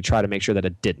desperately try to make sure that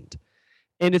it didn't.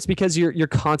 And it's because you're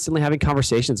constantly having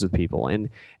conversations with people. And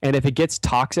if it gets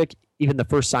toxic, even the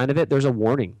first sign of it, there's a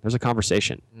warning, there's a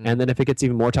conversation. And then if it gets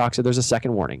even more toxic, there's a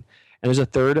second warning. And there's a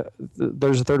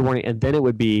third warning, and then it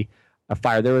would be a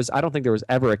fire. I don't think there was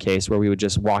ever a case where we would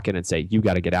just walk in and say, you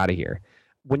got to get out of here.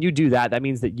 When you do that, that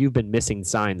means that you've been missing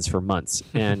signs for months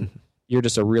and you're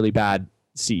just a really bad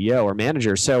CEO or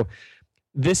manager. So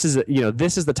this is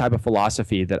the type of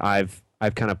philosophy that I've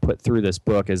kind of put through this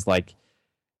book is that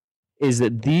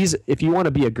if you want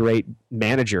to be a great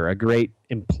manager, a great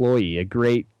employee, a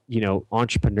great, you know,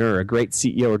 entrepreneur, a great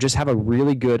CEO, or just have a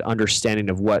really good understanding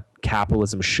of what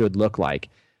capitalism should look like,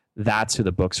 that's who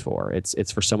the book's for.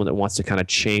 It's for someone that wants to kind of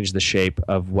change the shape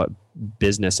of what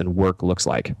business and work looks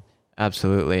like.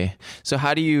 Absolutely. So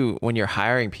how do you, when you're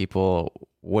hiring people,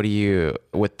 what do you,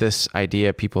 with this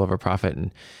idea, people over profit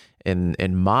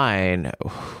in mind,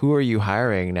 who are you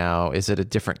hiring now? Is it a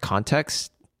different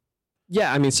context?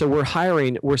 Yeah, I mean, so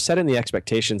we're setting the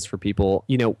expectations for people.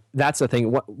 That's the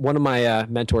thing. One of my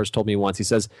mentors told me once, he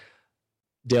says,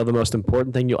 Dale, the most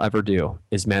important thing you'll ever do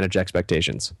is manage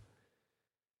expectations.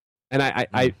 And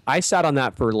I sat on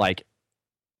that for like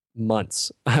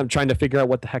months. I'm trying to figure out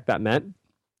what the heck that meant.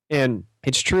 And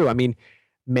it's true. I mean,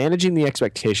 managing the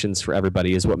expectations for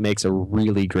everybody is what makes a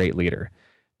really great leader,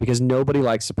 because nobody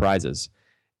likes surprises.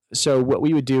 So what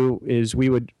we would do is we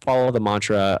would follow the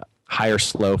mantra, hire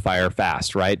slow, fire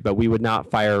fast, right? But we would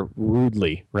not fire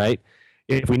rudely, right?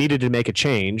 If we needed to make a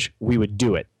change, we would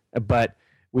do it. But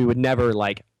we would never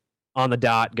like on the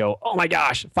dot go, oh my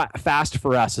gosh, fast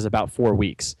for us is about 4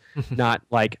 weeks, not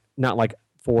like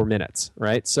 4 minutes,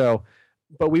 right? So,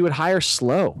 but we would hire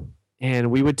slow,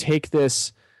 and we would take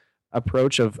this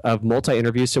approach of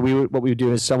multi-interviews. So what we would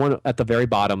do is someone at the very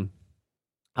bottom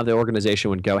of the organization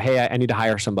would go, hey, I need to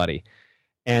hire somebody.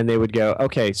 And they would go,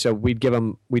 okay, so we'd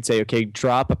say, okay,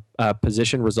 drop a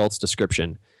position results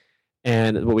description,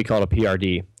 and what we call a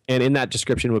PRD. And in that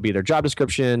description would be their job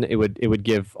description. It would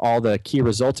give all the key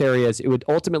result areas. It would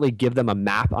ultimately give them a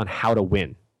map on how to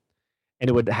win. And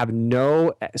it would have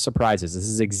no surprises. This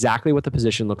is exactly what the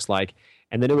position looks like.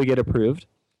 And then it would get approved.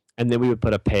 And then we would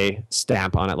put a pay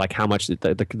stamp on it, like how much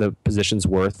the position's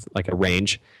worth, like a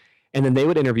range. And then they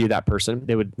would interview that person.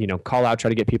 They would, call out, try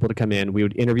to get people to come in. We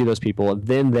would interview those people.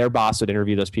 Then their boss would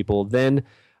interview those people. Then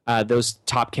those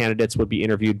top candidates would be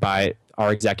interviewed by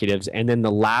our executives. And then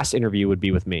the last interview would be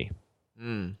with me.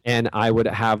 And I would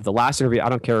have the last interview. I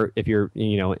don't care if you're,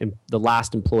 the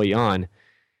last employee on,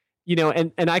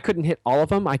 and I couldn't hit all of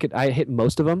them. I hit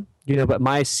most of them, but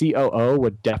my COO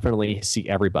would definitely see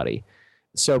everybody.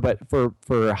 So, but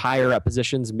for higher up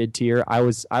positions, mid-tier, I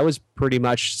was pretty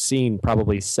much seeing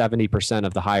probably 70%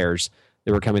 of the hires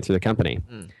that were coming through the company.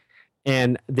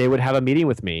 And they would have a meeting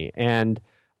with me, and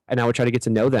I would try to get to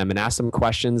know them and ask them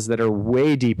questions that are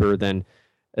way deeper than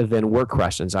work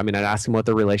questions. I mean, I'd ask them what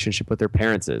their relationship with their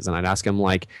parents is, and I'd ask them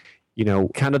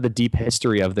kind of the deep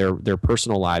history of their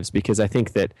personal lives, because I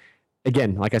think that,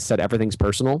 again, like I said, everything's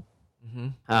personal.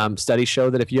 Studies show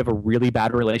that if you have a really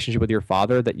bad relationship with your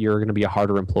father, that you're going to be a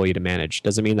harder employee to manage.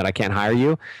 Doesn't mean that I can't hire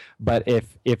you, but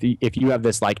if you have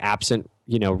this like absent,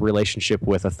 relationship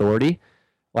with authority,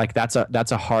 like that's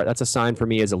a sign for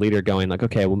me as a leader going like,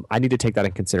 okay, well, I need to take that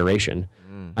in consideration.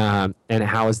 And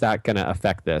how is that going to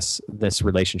affect this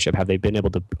relationship? Have they been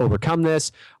able to overcome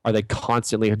this? Are they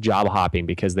constantly job hopping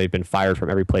because they've been fired from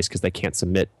every place because they can't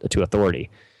submit to authority?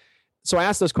 So I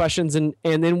asked those questions, and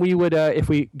then we would, if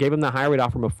we gave them the hire, we'd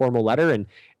offer them a formal letter, and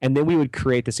then we would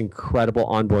create this incredible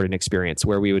onboarding experience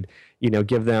where we would,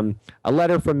 give them a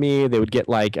letter from me. They would get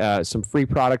like some free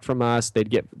product from us.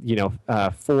 They'd get,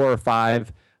 4 or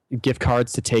 5 gift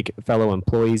cards to take fellow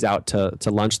employees out to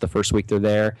lunch the first week they're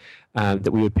there,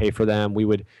 that we would pay for them. We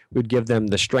would give them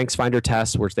the Strengths Finder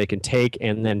test, which they can take,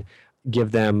 and then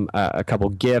give them a couple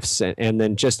gifts, and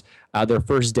then just their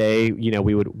first day,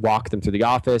 we would walk them through the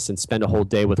office and spend a whole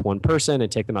day with one person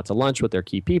and take them out to lunch with their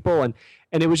key people. And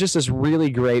it was just this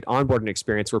really great onboarding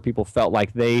experience where people felt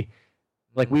like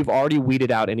we've already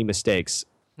weeded out any mistakes,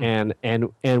 and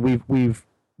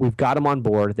we've got them on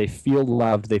board. They feel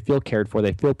loved, they feel cared for,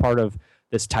 they feel part of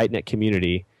this tight-knit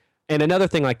community. And another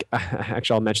thing,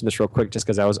 actually, I'll mention this real quick just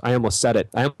because I almost said it.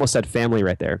 I almost said family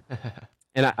right there.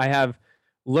 And I have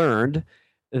learned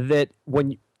that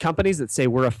when companies that say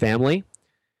we're a family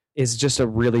is just a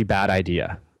really bad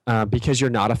idea, because you're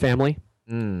not a family.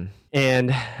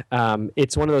 And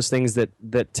it's one of those things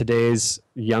that today's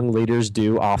young leaders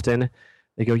do often.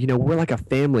 They go, we're like a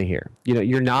family here.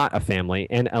 You're not a family.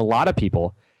 And a lot of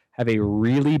people have a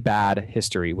really bad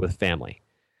history with family.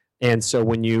 And so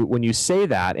when you say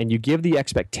that and you give the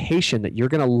expectation that you're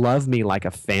going to love me like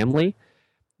a family,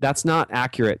 that's not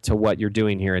accurate to what you're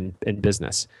doing here in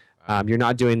business. You're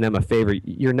not doing them a favor.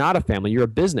 You're not a family. You're a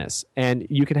business. And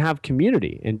you can have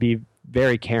community and be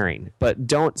very caring. But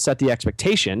don't set the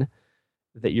expectation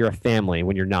that you're a family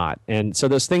when you're not. And so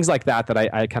there's things like that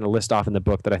I kind of list off in the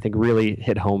book that I think really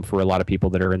hit home for a lot of people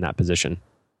that are in that position.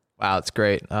 Wow, it's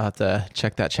great. I'll have to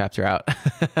check that chapter out.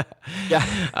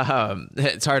 Yeah,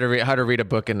 it's hard to read a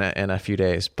book in a few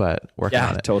days, but working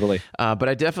on it. Totally. But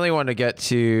I definitely want to get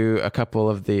to a couple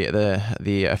of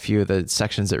a few of the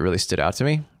sections that really stood out to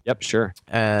me. Yep, sure.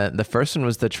 The first one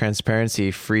was the transparency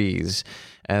freeze,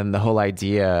 and the whole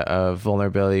idea of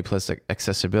vulnerability plus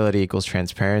accessibility equals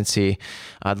transparency.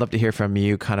 I'd love to hear from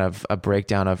you kind of a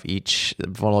breakdown of each: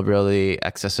 vulnerability,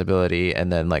 accessibility,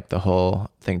 and then like the whole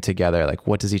thing together. Like,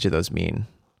 what does each of those mean?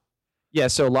 Yeah.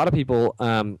 So a lot of people,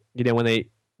 when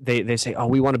they say, oh,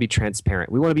 we want to be transparent.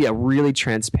 We want to be a really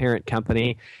transparent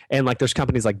company. And like there's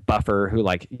companies like Buffer who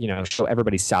like, show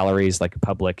everybody's salaries like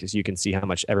public, as you can see how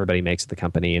much everybody makes at the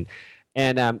company.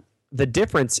 And the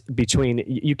difference between,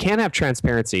 you can't have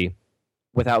transparency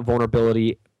without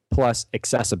vulnerability plus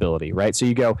accessibility, right? So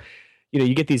you go,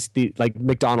 you get these like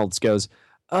McDonald's goes,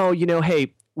 oh,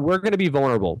 hey, we're going to be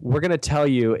vulnerable. We're going to tell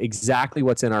you exactly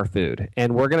what's in our food,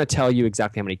 and we're going to tell you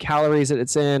exactly how many calories that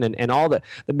it's in, and all the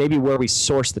maybe where we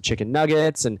source the chicken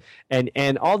nuggets and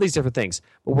all these different things.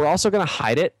 But we're also going to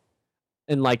hide it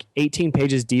in like 18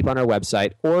 pages deep on our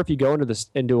website, or if you go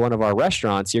into one of our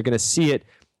restaurants, you're going to see it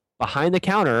behind the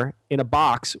counter in a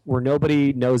box where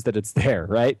nobody knows that it's there,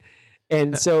 right?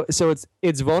 And so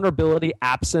it's vulnerability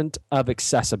absent of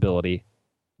accessibility,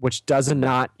 which does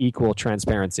not equal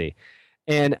transparency.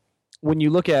 And when you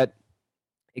look at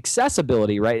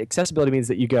accessibility, right? Accessibility means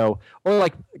that you go, or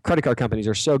like credit card companies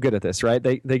are so good at this, right?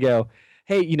 They go,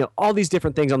 hey, all these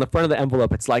different things on the front of the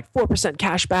envelope. It's like 4%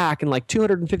 cash back and like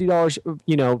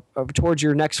 $250, towards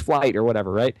your next flight or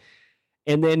whatever, right?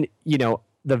 And then,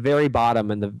 the very bottom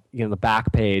and the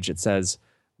back page, it says,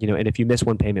 and if you miss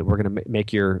one payment, we're going to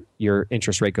make your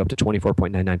interest rate go up to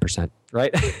 24.99%,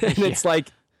 right? And it's like,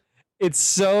 it's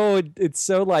so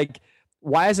like,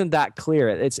 why isn't that clear?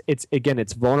 It's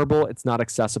vulnerable. It's not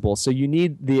accessible. So you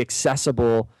need the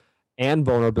accessible and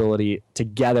vulnerability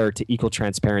together to equal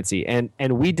transparency. And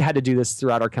we had to do this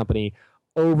throughout our company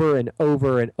over and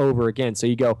over and over again. So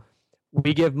you go,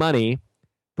 we give money,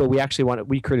 but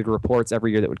we created reports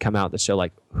every year that would come out that show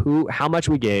like how much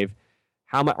we gave,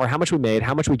 how much we made,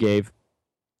 how much we gave.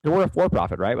 And we're a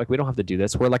for-profit, right? Like we don't have to do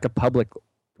this. We're not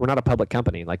a public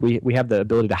company. Like we have the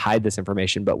ability to hide this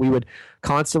information, but we would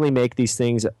constantly make these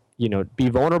things, be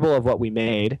vulnerable of what we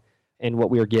made and what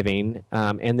we were giving.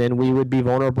 And then we would be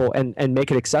vulnerable and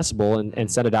make it accessible and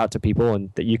send it out to people,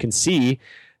 and that you can see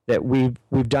that we've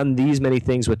done these many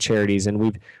things with charities, and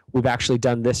we've actually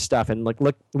done this stuff. And like,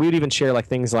 look, we would even share like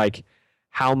things like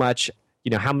how much,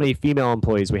 how many female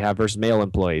employees we have versus male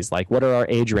employees, like what are our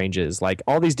age ranges, like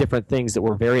all these different things that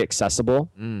were very accessible.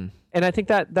 And I think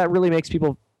that really makes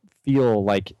people feel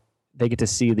like they get to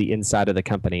see the inside of the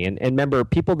company. And remember,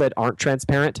 people that aren't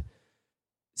transparent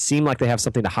seem like they have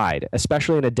something to hide,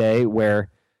 especially in a day where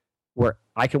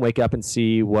I can wake up and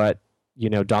see what,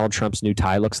 Donald Trump's new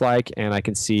tie looks like, and I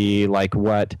can see like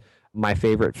what my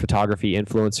favorite photography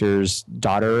influencer's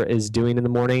daughter is doing in the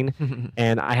morning.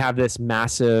 And I have this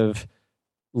massive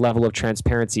level of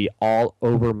transparency all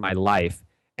over my life.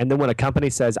 And then when a company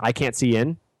says, I can't see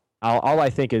in, all I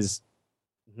think is,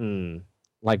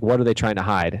 like, what are they trying to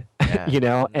hide?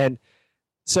 Yeah. And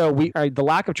so the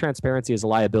lack of transparency is a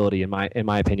liability in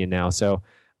my opinion now. So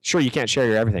sure, you can't share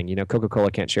your everything.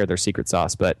 Coca-Cola can't share their secret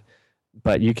sauce, but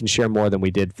you can share more than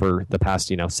we did for the past,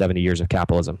 70 years of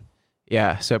capitalism.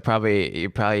 Yeah. So you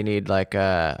probably need like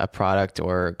a product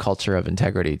or culture of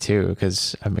integrity too.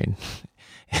 Because I mean,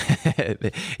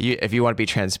 if you want to be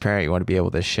transparent, you want to be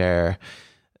able to share,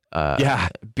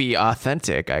 be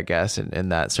authentic, I guess, in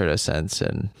that sort of sense.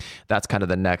 And that's kind of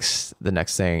the next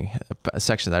thing. A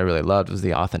section that I really loved was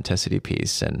the authenticity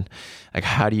piece, and like,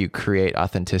 how do you create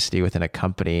authenticity within a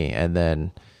company? And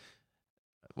then,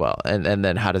 and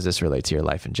then how does this relate to your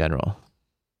life in general?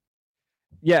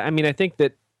 Yeah. I mean, I think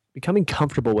that becoming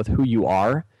comfortable with who you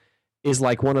are is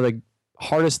like one of the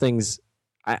hardest things.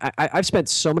 I've spent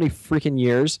so many freaking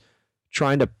years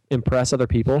trying to impress other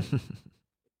people.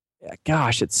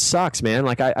 Gosh, it sucks, man.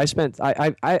 Like I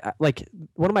like,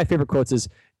 one of my favorite quotes is,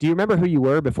 do you remember who you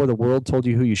were before the world told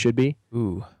you who you should be?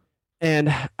 Ooh.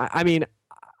 And I mean,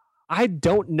 I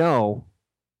don't know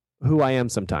who I am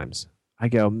sometimes. I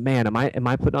go, man, am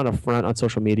I putting on a front on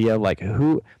social media? Like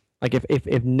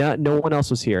if no one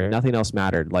else was here and nothing else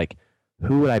mattered, like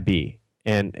who would I be?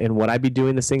 And would I be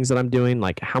doing the things that I'm doing?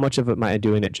 Like, how much of it am I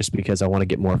doing it just because I want to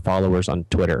get more followers on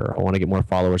Twitter, or I want to get more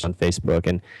followers on Facebook?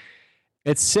 And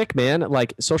it's sick, man.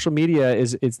 Like, social media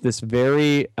it's this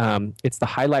very it's the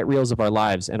highlight reels of our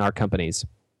lives and our companies.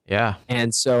 Yeah.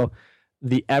 And so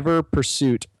the ever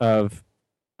pursuit of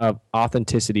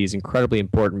authenticity is incredibly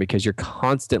important, because you're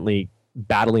constantly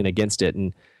battling against it.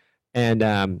 And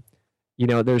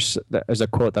there's a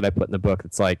quote that I put in the book.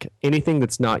 It's like, anything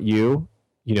that's not you,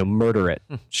 murder it,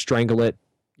 strangle it,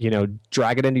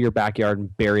 drag it into your backyard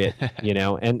and bury it,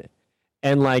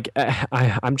 and like,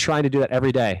 I'm trying to do that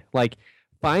every day. Like,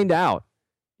 find out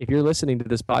if you're listening to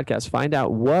this podcast, find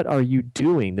out what are you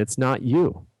doing that's not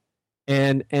you,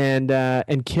 and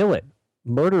kill it,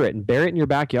 murder it, and bury it in your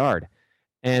backyard.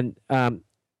 And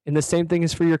the same thing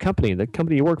is for your company, the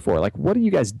company you work for. Like, what are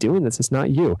you guys doing that's just not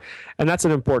you? And that's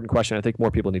an important question I think more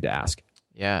people need to ask.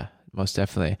 Yeah, most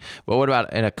definitely. But what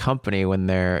about in a company when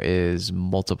there is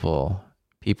multiple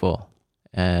people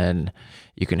and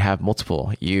you can have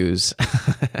multiple yous?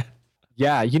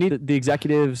 Yeah, you need the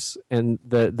executives and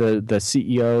the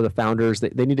CEO, the founders,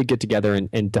 they need to get together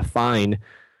and define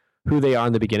who they are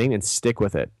in the beginning and stick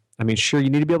with it. I mean, sure, you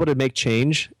need to be able to make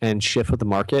change and shift with the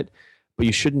market, but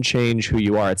you shouldn't change who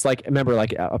you are. It's like, remember,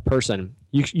 like a person,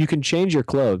 you can change your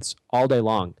clothes all day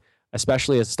long,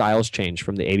 especially as styles change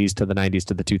from the 80s to the 90s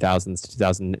to the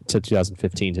 2000s to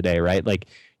 2015 today, right? Like,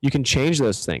 you can change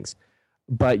those things,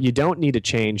 but you don't need to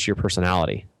change your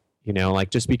personality. Like,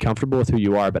 just be comfortable with who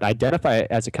you are, but identify it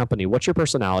as a company. What's your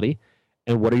personality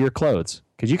and what are your clothes?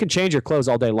 Because you can change your clothes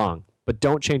all day long, but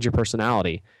don't change your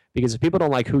personality, because if people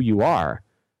don't like who you are,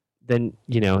 then,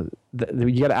 you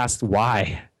got to ask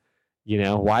why.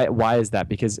 Why is that?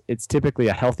 Because it's typically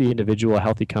a healthy individual, a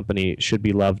healthy company should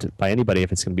be loved by anybody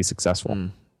if it's going to be successful.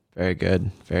 Very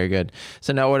good. Very good.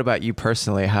 So now what about you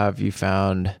personally? How have you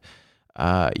found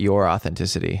your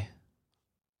authenticity?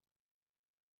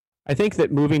 I think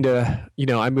that moving to,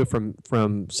 I moved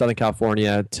from Southern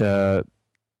California to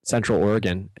Central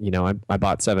Oregon. I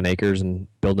bought 7 acres and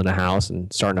building a house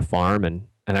and starting a farm. And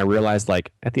I realized,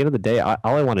 like, at the end of the day, all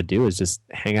I want to do is just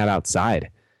hang out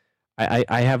outside.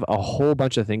 I have a whole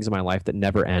bunch of things in my life that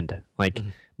never end. Like,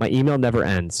 my email never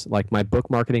ends. Like, my book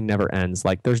marketing never ends.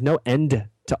 Like, there's no end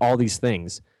to all these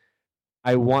things.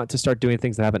 I want to start doing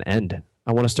things that have an end.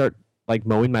 I want to start, like,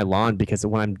 mowing my lawn, because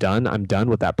when I'm done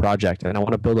with that project, and I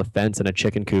want to build a fence and a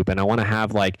chicken coop, and I want to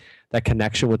have, like, that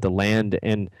connection with the land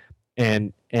and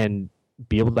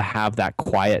be able to have that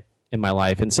quiet in my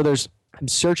life. And so I'm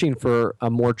searching for a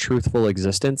more truthful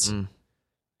existence.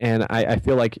 And I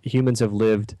feel like humans have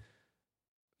lived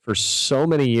for so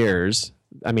many years,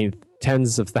 I mean,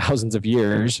 tens of thousands of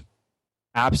years,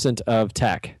 absent of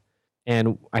tech.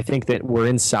 And I think that we're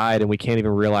inside and we can't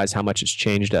even realize how much it's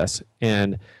changed us.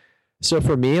 And so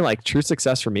for me, like, true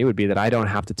success for me would be that I don't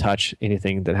have to touch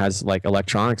anything that has, like,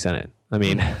 electronics in it. I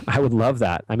mean, I would love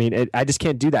that. I mean, I just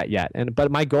can't do that yet.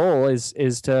 But my goal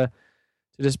is to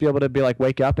just be able to be like,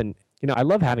 wake up and, I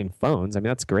love having phones. I mean,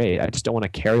 that's great. I just don't want to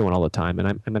carry one all the time.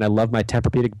 And I love my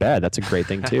Tempur-Pedic bed. That's a great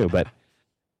thing too. But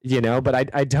but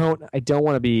I don't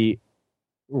want to be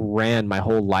ran my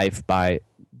whole life by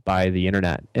the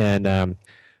internet. And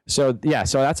so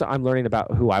that's what I'm learning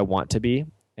about who I want to be.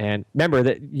 And remember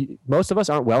that most of us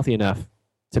aren't wealthy enough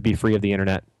to be free of the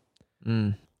internet.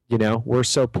 We're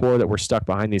so poor that we're stuck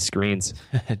behind these screens.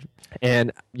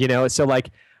 And so,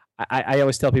 like, I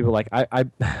always tell people, like, I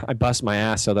bust my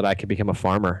ass so that I could become a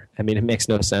farmer. I mean, it makes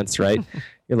no sense, right?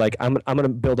 You're like, I'm going to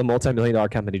build a multi-million-dollar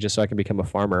company just so I can become a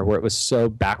farmer, where it was so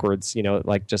backwards,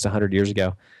 like just 100 years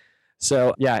ago.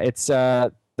 So yeah, it's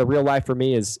the real life for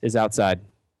me is outside.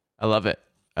 I love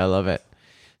it.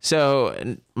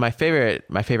 So my favorite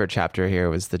chapter here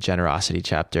was the generosity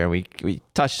chapter, and we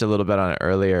touched a little bit on it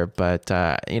earlier, but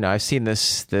I've seen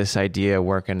this idea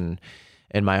working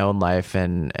in my own life,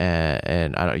 and I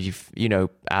don't know,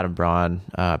 Adam Braun,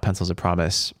 Pencils of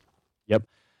Promise. Yep.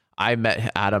 I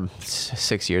met Adam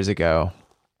 6 years ago,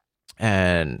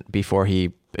 and before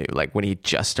when he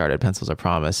just started Pencils of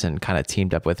Promise, and kind of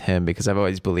teamed up with him, because I've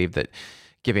always believed that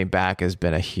giving back has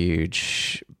been a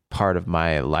huge part of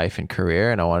my life and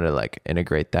career, and I wanted to, like,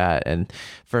 integrate that. And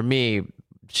for me,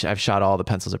 I've shot all the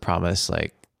Pencils of Promise,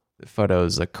 like,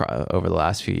 photos over the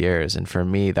last few years, and for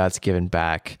me, that's given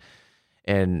back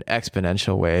in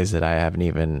exponential ways that I haven't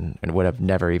even and would have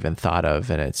never even thought of.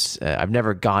 And it's I've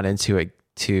never gone into it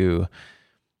to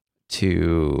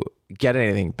get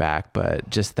anything back, but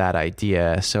just that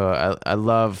idea. So I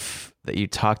love that you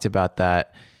talked about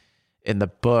that in the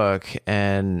book,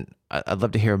 and I'd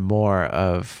love to hear more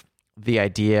of the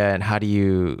idea and how do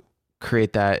you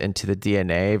create that into the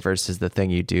DNA versus the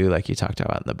thing you do, like you talked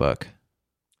about in the book.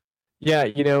 Yeah,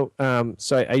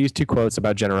 so I use 2 quotes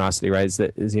about generosity, right?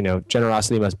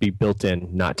 Generosity must be built in,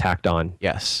 not tacked on.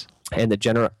 Yes. And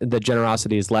the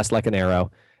generosity is less like an arrow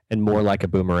and more like a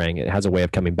boomerang. It has a way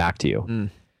of coming back to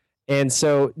you. And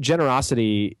so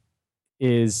generosity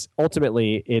is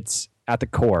ultimately, it's at the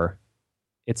core,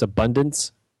 it's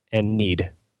abundance and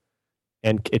need.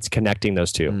 And it's connecting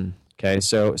those two. Okay,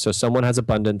 so someone has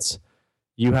abundance.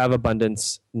 You have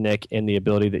abundance, Nick, in the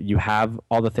ability that you have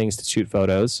all the things to shoot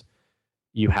photos.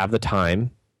 You have the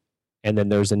time, and then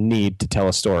there's a need to tell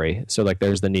a story. So, like,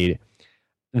 there's the need.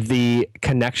 the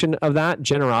connection of that,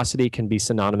 generosity can be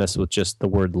synonymous with just the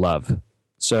word love.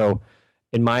 So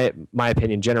in my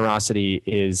opinion, generosity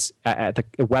is,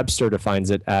 Webster defines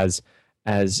it as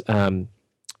to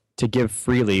give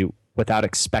freely without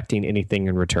expecting anything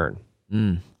in return.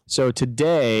 So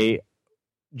today,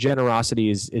 generosity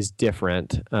is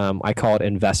different. I call it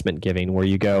investment giving, where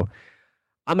you go,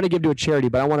 I'm going to give to a charity,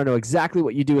 but I want to know exactly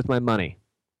what you do with my money.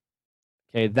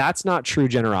 Okay, that's not true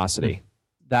generosity.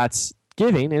 That's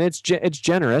giving, and it's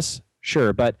generous,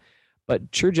 sure, but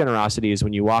true generosity is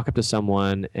when you walk up to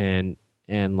someone and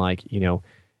like, you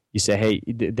say, hey,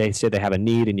 they say they have a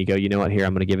need, and you go, you know what, here,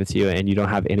 I'm going to give it to you, and you don't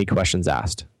have any questions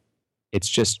asked. It's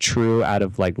just true out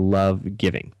of like love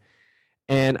giving.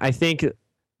 And I think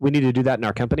we need to do that in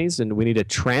our companies, and we need to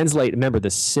translate, remember, the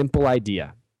simple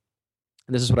idea.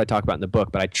 And this is what I talk about in the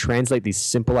book, but I translate these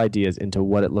simple ideas into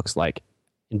what it looks like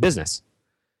in business.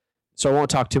 So I won't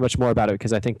talk too much more about it,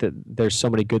 because I think that there's so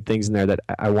many good things in there that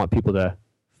I want people to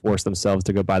force themselves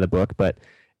to go buy the book. But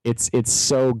it's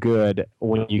so good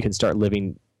when you can start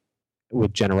living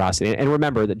with generosity. And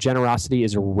remember that generosity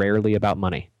is rarely about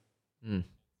money.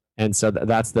 And so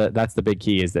that's the big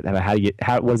key, is that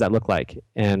what does that look like?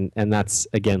 And that's,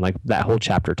 again, like that whole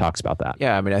chapter talks about that.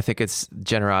 Yeah, I mean, I think it's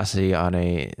generosity on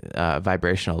a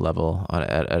vibrational level,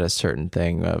 at a certain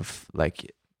thing of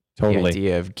like Totally. the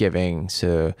idea of giving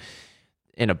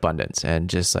in abundance, and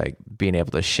just like being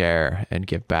able to share and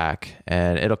give back,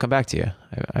 and it'll come back to you.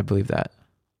 I believe that.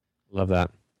 Love that.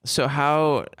 So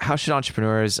how should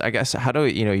entrepreneurs, I guess, how do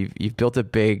you've built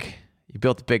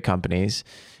big companies.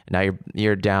 Now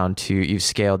you've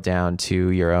scaled down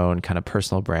to your own kind of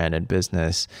personal brand and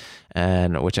business,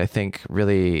 and which I think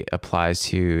really applies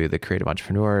to the creative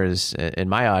entrepreneurs in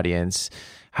my audience.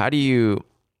 How do you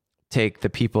take the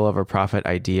people over profit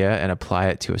idea and apply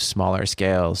it to a smaller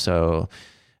scale? So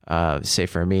say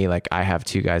for me, like I have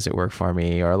 2 guys that work for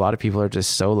me, or a lot of people are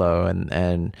just solo,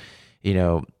 and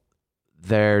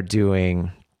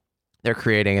they're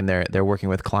creating, and they're working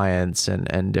with clients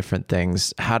and different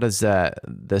things. How does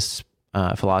this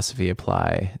philosophy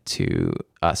apply to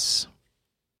us?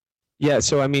 Yeah.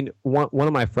 So, I mean, one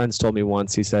of my friends told me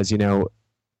once, he said,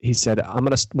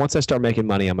 once I start making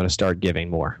money, I'm going to start giving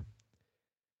more.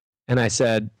 And I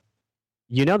said,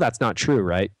 that's not true,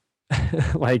 right?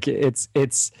 Like you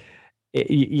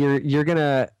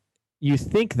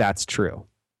think that's true,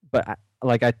 but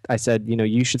like I said,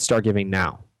 you should start giving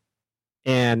now.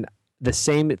 And the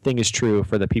same thing is true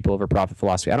for the people over profit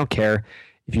philosophy. I don't care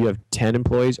if you have 10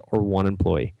 employees or 1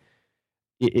 employee.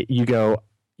 You go,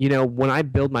 when I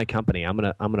build my company, I'm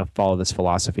gonna follow this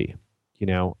philosophy,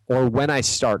 or when I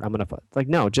start, I'm gonna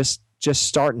just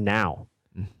start now.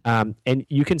 And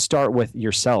you can start with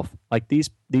yourself. Like these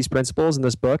principles in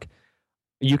this book,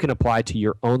 you can apply to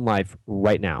your own life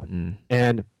right now.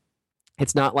 And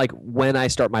it's not like, when I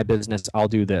start my business, I'll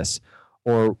do this.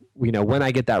 Or, when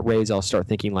I get that raise, I'll start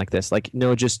thinking like this. Like,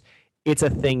 no, just, it's a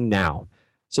thing now.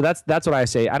 So that's what I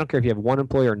say. I don't care if you have 1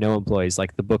 employee or no employees,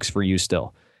 like the book's for you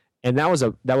still. And I was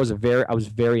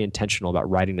very intentional about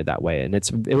writing it that way. And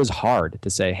it was hard to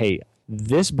say, hey,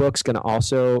 this book's going to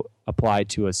also apply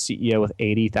to a CEO with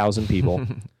 80,000 people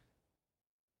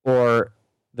or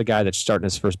the guy that's starting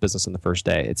his first business on the first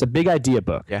day. It's a big idea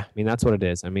book. Yeah. I mean, that's what it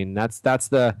is. I mean, that's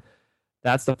the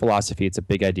philosophy. It's a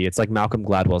big idea. It's like Malcolm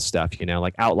Gladwell stuff,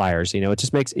 like Outliers. It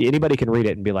just makes anybody can read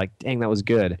it and be like, "Dang, that was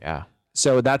good." Yeah.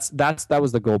 So that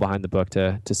was the goal behind the book,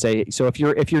 to say. So if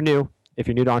you're new to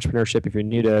entrepreneurship, if you're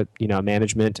new to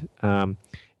management, if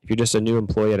you're just a new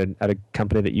employee at a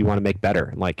company that you want to make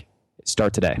better, like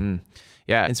start today.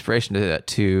 Yeah, inspiration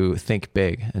to think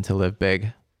big and to live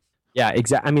big. Yeah,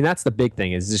 exactly. I mean, that's the big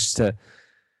thing, is just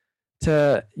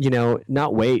to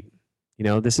not wait.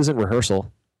 This isn't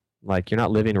rehearsal. Like, you're not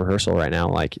living rehearsal right now.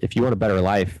 Like, if you want a better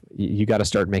life, you got to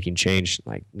start making change,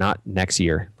 like not next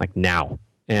year, like now.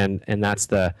 And that's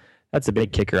the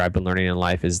big kicker I've been learning in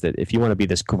life, is that if you want to be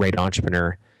this great entrepreneur,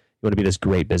 you want to be this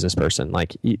great business person,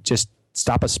 like, you just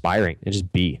stop aspiring and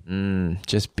just be.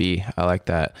 Just be. I like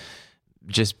that.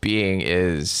 Just being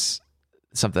is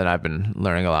something I've been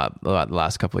learning a lot the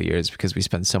last couple of years, because we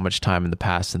spend so much time in the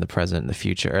past and the present and the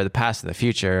future, or the past and the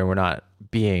future, and we're not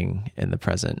being in the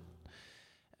present.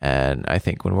 And I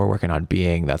think when we're working on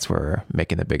being, that's where we're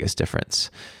making the biggest difference.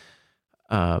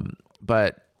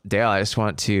 But Dale, I just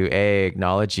want to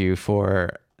acknowledge you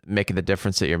for making the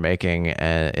difference that you're making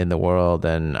in the world.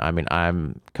 And I mean,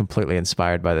 I'm completely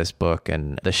inspired by this book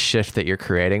and the shift that you're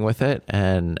creating with it,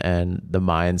 and the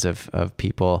minds of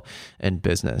people in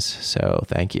business. So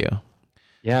thank you.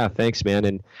 Yeah, thanks,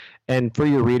 man. And for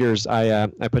your readers, I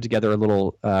put together a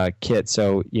little kit.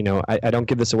 So, I don't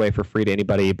give this away for free to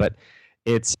anybody, but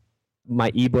It's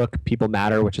my ebook, People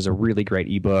Matter, which is a really great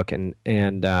ebook, and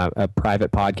a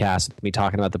private podcast with me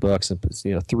talking about the books, and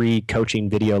 3 coaching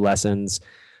video lessons.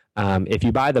 If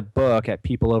you buy the book at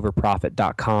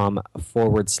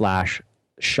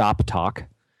peopleoverprofit.com/shop talk,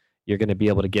 you're going to be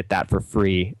able to get that for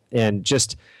free. And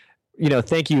just,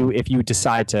 thank you if you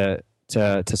decide to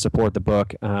support the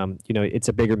book. It's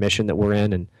a bigger mission that we're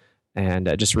in, and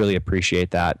I just really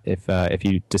appreciate that if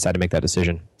you decide to make that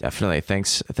decision. Definitely.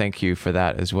 Thank you for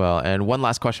that as well. And one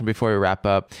last question before we wrap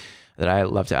up that I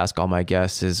love to ask all my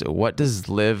guests is, what does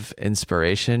live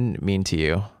inspiration mean to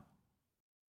you?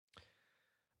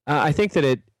 I think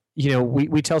that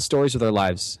we tell stories with our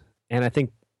lives, and I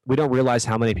think we don't realize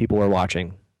how many people are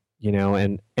watching,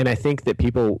 and I think that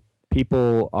people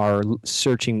are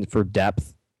searching for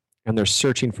depth, and they're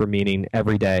searching for meaning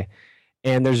every day.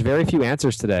 And there's very few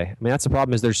answers today. I mean, that's the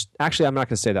problem. I'm not going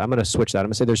to say that. I'm going to switch that. I'm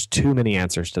going to say there's too many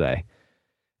answers today.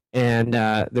 And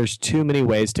there's too many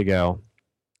ways to go.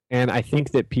 And I think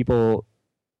that people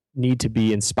need to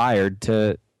be inspired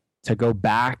to go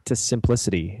back to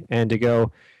simplicity and to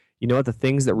go, what, the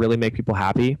things that really make people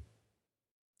happy,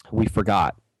 we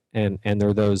forgot. And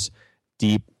they're those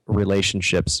deep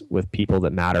relationships with people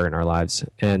that matter in our lives.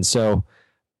 And so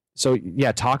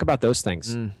yeah, talk about those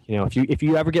things. If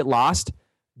you ever get lost,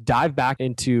 dive back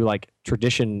into like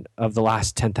tradition of the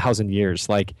last 10,000 years.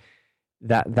 Like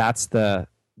that's be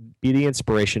the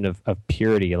inspiration of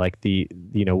purity, like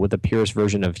what the purest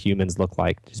version of humans look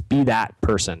like. Just be that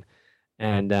person,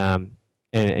 and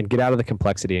get out of the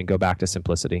complexity and go back to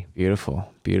simplicity.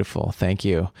 Beautiful. Beautiful. Thank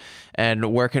you.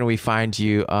 And where can we find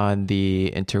you on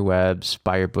the interwebs,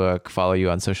 buy your book, follow you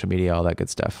on social media, all that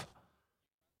good stuff?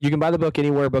 You can buy the book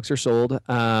anywhere books are sold.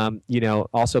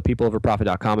 Also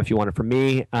peopleoverprofit.com if you want it from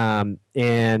me.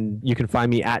 And you can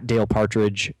find me at Dale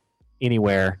Partridge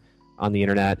anywhere on the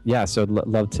internet. Yeah, so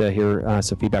love to hear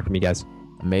some feedback from you guys.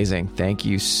 Amazing. Thank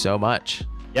you so much.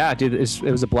 Yeah, dude, it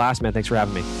was a blast, man. Thanks for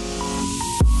having me.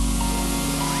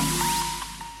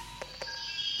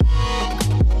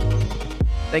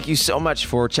 Thank you so much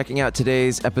for checking out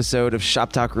today's episode of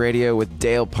Shop Talk Radio with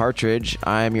Dale Partridge.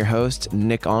 I'm your host,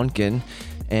 Nick Onken.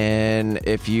 And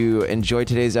if you enjoyed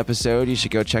today's episode, you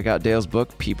should go check out Dale's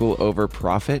book, People Over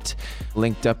Profit,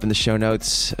 linked up in the show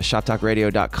notes,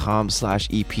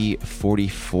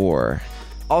 shoptalkradio.com/EP44.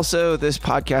 Also, this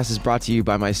podcast is brought to you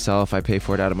by myself. I pay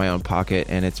for it out of my own pocket,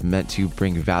 and it's meant to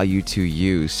bring value to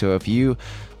you. So if you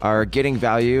are getting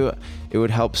value, it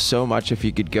would help so much if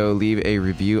you could go leave a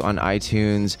review on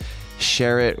iTunes,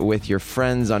 share it with your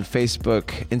friends on Facebook,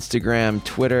 Instagram,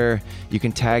 Twitter. You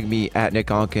can tag me at Nick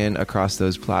Onken across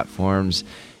those platforms.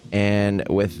 And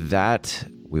with that,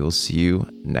 we will see you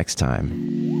next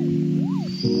time.